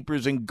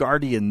gatekeepers and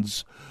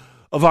guardians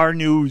of our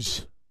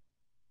news.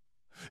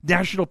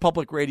 National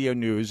Public Radio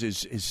News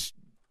is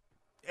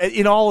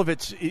in all of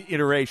its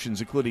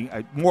iterations, including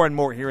more and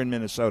more here in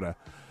Minnesota,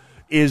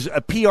 is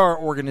a PR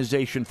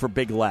organization for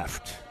big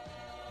left.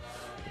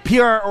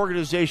 PR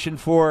organization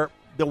for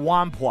the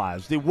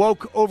WOMPWAs, the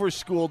woke,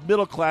 overschooled,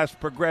 middle-class,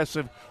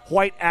 progressive,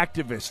 white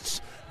activists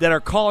that are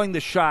calling the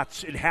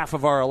shots in half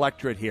of our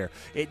electorate here.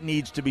 It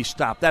needs to be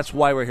stopped. That's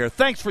why we're here.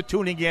 Thanks for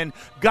tuning in.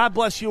 God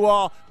bless you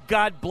all.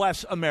 God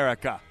bless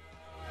America.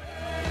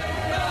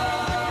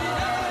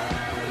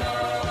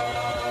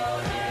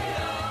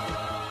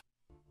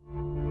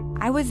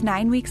 I was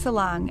 9 weeks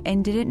along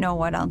and didn't know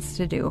what else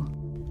to do.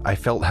 I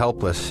felt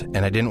helpless, and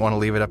I didn't want to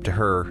leave it up to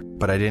her,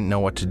 but I didn't know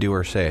what to do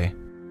or say.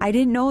 I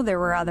didn't know there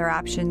were other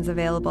options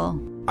available.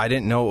 I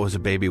didn't know it was a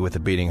baby with a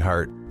beating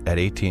heart at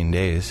 18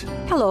 days.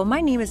 Hello, my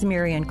name is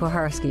Marianne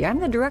Koharski. I'm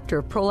the director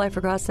of Pro-Life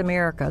Across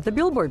America, the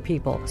Billboard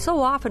people. So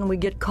often we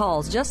get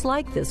calls just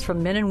like this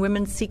from men and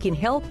women seeking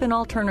help and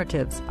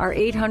alternatives. Our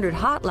 800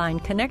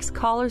 hotline connects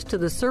callers to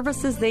the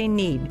services they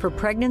need for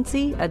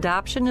pregnancy,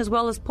 adoption, as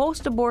well as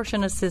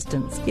post-abortion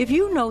assistance. If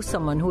you know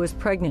someone who is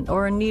pregnant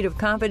or in need of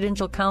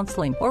confidential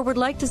counseling or would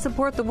like to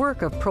support the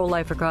work of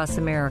Pro-Life Across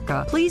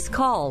America, please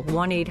call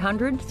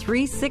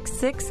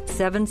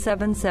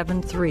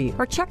 1-800-366-7773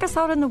 or check us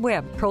out on the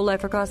web,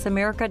 prolifeacrossamerica.org.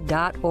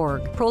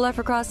 Pro-Life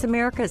Across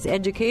America is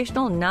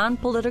educational,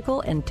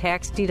 non-political, and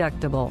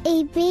tax-deductible.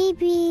 A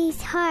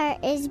baby's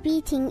heart is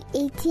beating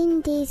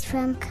 18 days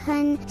from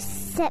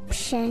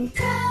conception.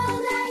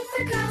 Pro-Life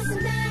Across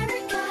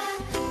America,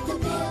 the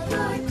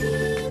Billboard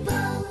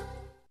people.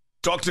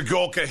 Dr.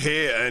 Gorka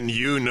here, and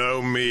you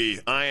know me.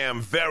 I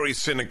am very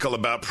cynical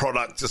about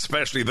products,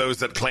 especially those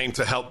that claim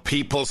to help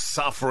people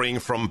suffering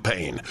from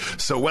pain.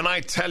 So when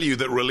I tell you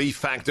that Relief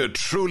Factor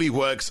truly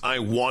works, I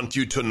want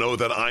you to know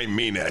that I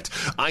mean it.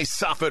 I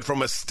suffered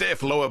from a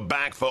stiff lower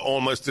back for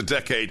almost a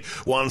decade,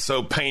 one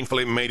so painful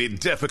it made it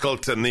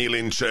difficult to kneel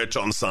in church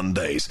on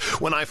Sundays.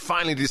 When I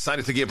finally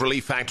decided to give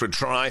Relief Factor a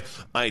try,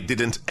 I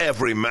didn't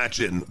ever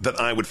imagine that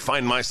I would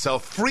find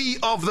myself free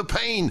of the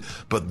pain.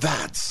 But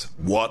that's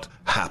what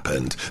happened.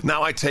 happened.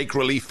 Now I take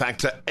Relief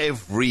Factor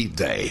every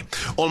day.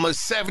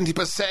 Almost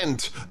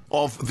 70%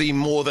 of the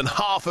more than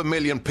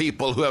 500,000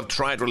 people who have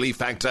tried Relief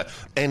Factor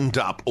end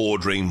up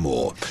ordering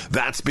more.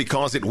 That's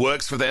because it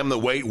works for them the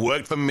way it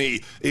worked for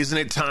me. Isn't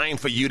it time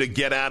for you to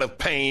get out of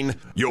pain?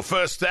 Your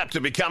first step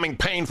to becoming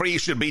pain-free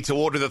should be to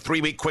order the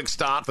 3-week quick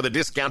start for the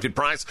discounted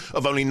price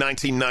of only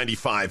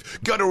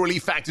 $19.95. Go to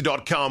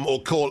relieffactor.com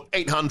or call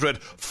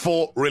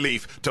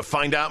 800-4RELIEF to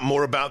find out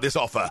more about this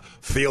offer.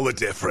 Feel the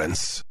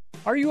difference.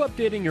 Are you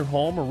updating your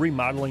home or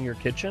remodeling your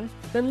kitchen?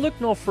 Then look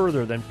no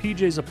further than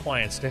PJ's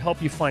Appliance to help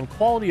you find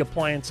quality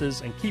appliances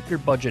and keep your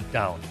budget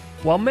down.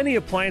 While many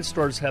appliance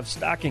stores have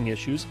stocking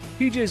issues,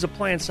 PJ's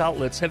Appliance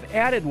Outlets have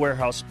added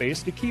warehouse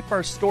space to keep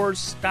our stores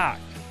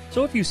stocked.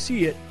 So if you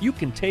see it, you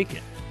can take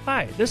it.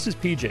 Hi, this is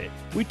PJ.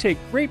 We take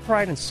great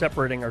pride in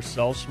separating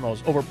ourselves from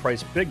those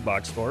overpriced big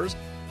box stores.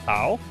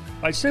 How?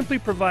 By simply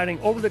providing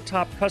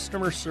over-the-top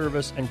customer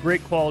service and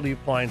great quality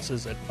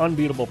appliances at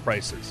unbeatable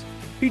prices.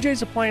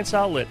 PJ's Appliance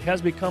Outlet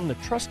has become the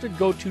trusted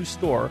go-to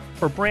store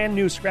for brand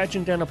new scratch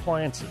and dent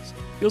appliances.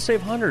 You'll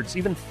save hundreds,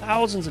 even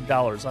thousands of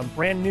dollars on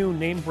brand new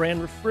name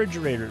brand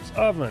refrigerators,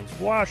 ovens,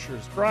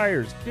 washers,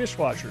 dryers,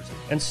 dishwashers,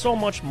 and so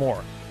much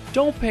more.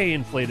 Don't pay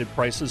inflated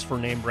prices for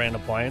name brand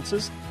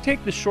appliances.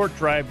 Take the short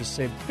drive to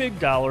save big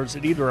dollars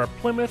at either our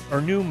Plymouth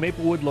or new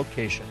Maplewood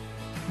location.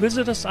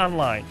 Visit us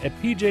online at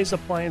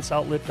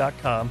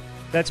pjsapplianceoutlet.com.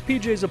 That's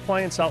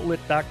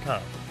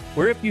pjsapplianceoutlet.com,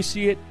 where if you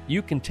see it,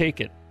 you can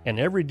take it. And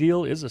every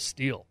deal is a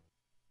steal.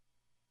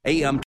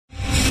 AM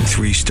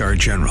 3-star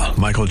General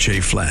Michael J.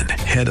 Flynn,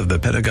 head of the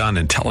Pentagon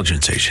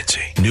Intelligence Agency,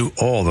 knew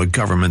all the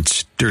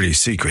government's dirty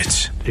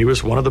secrets. He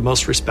was one of the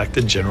most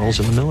respected generals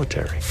in the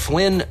military.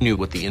 Flynn knew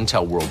what the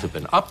intel world had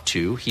been up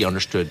to. He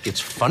understood its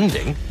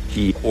funding.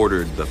 He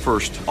ordered the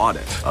first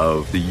audit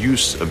of the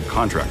use of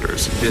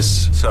contractors.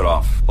 This set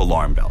off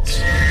alarm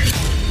bells.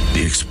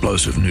 The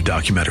explosive new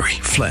documentary,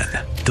 Flynn,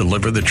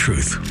 Deliver the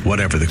Truth,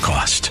 Whatever the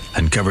Cost,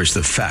 uncovers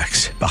the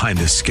facts behind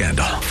this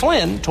scandal.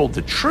 Flynn told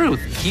the truth.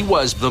 He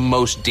was the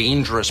most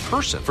dangerous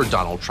person for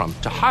Donald Trump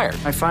to hire.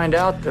 I find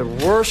out the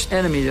worst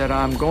enemy that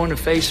I'm going to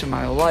face in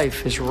my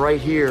life is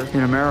right here in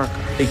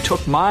America. They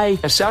took my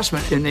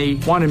assessment and they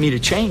wanted me to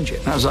change it.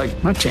 And I was like,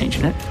 I'm not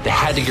changing it. They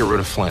had to get rid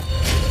of Flynn.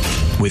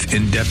 With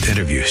in-depth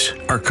interviews,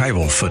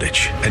 archival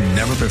footage, and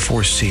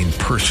never-before-seen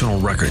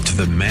personal records of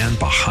the man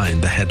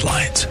behind the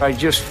headlines. I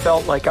just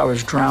felt like I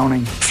was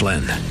drowning.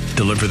 Flynn,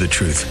 Deliver the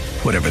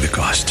Truth, Whatever the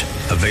Cost.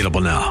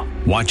 Available now.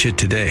 Watch it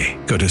today.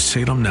 Go to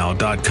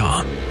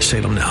salemnow.com.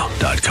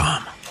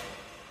 salemnow.com.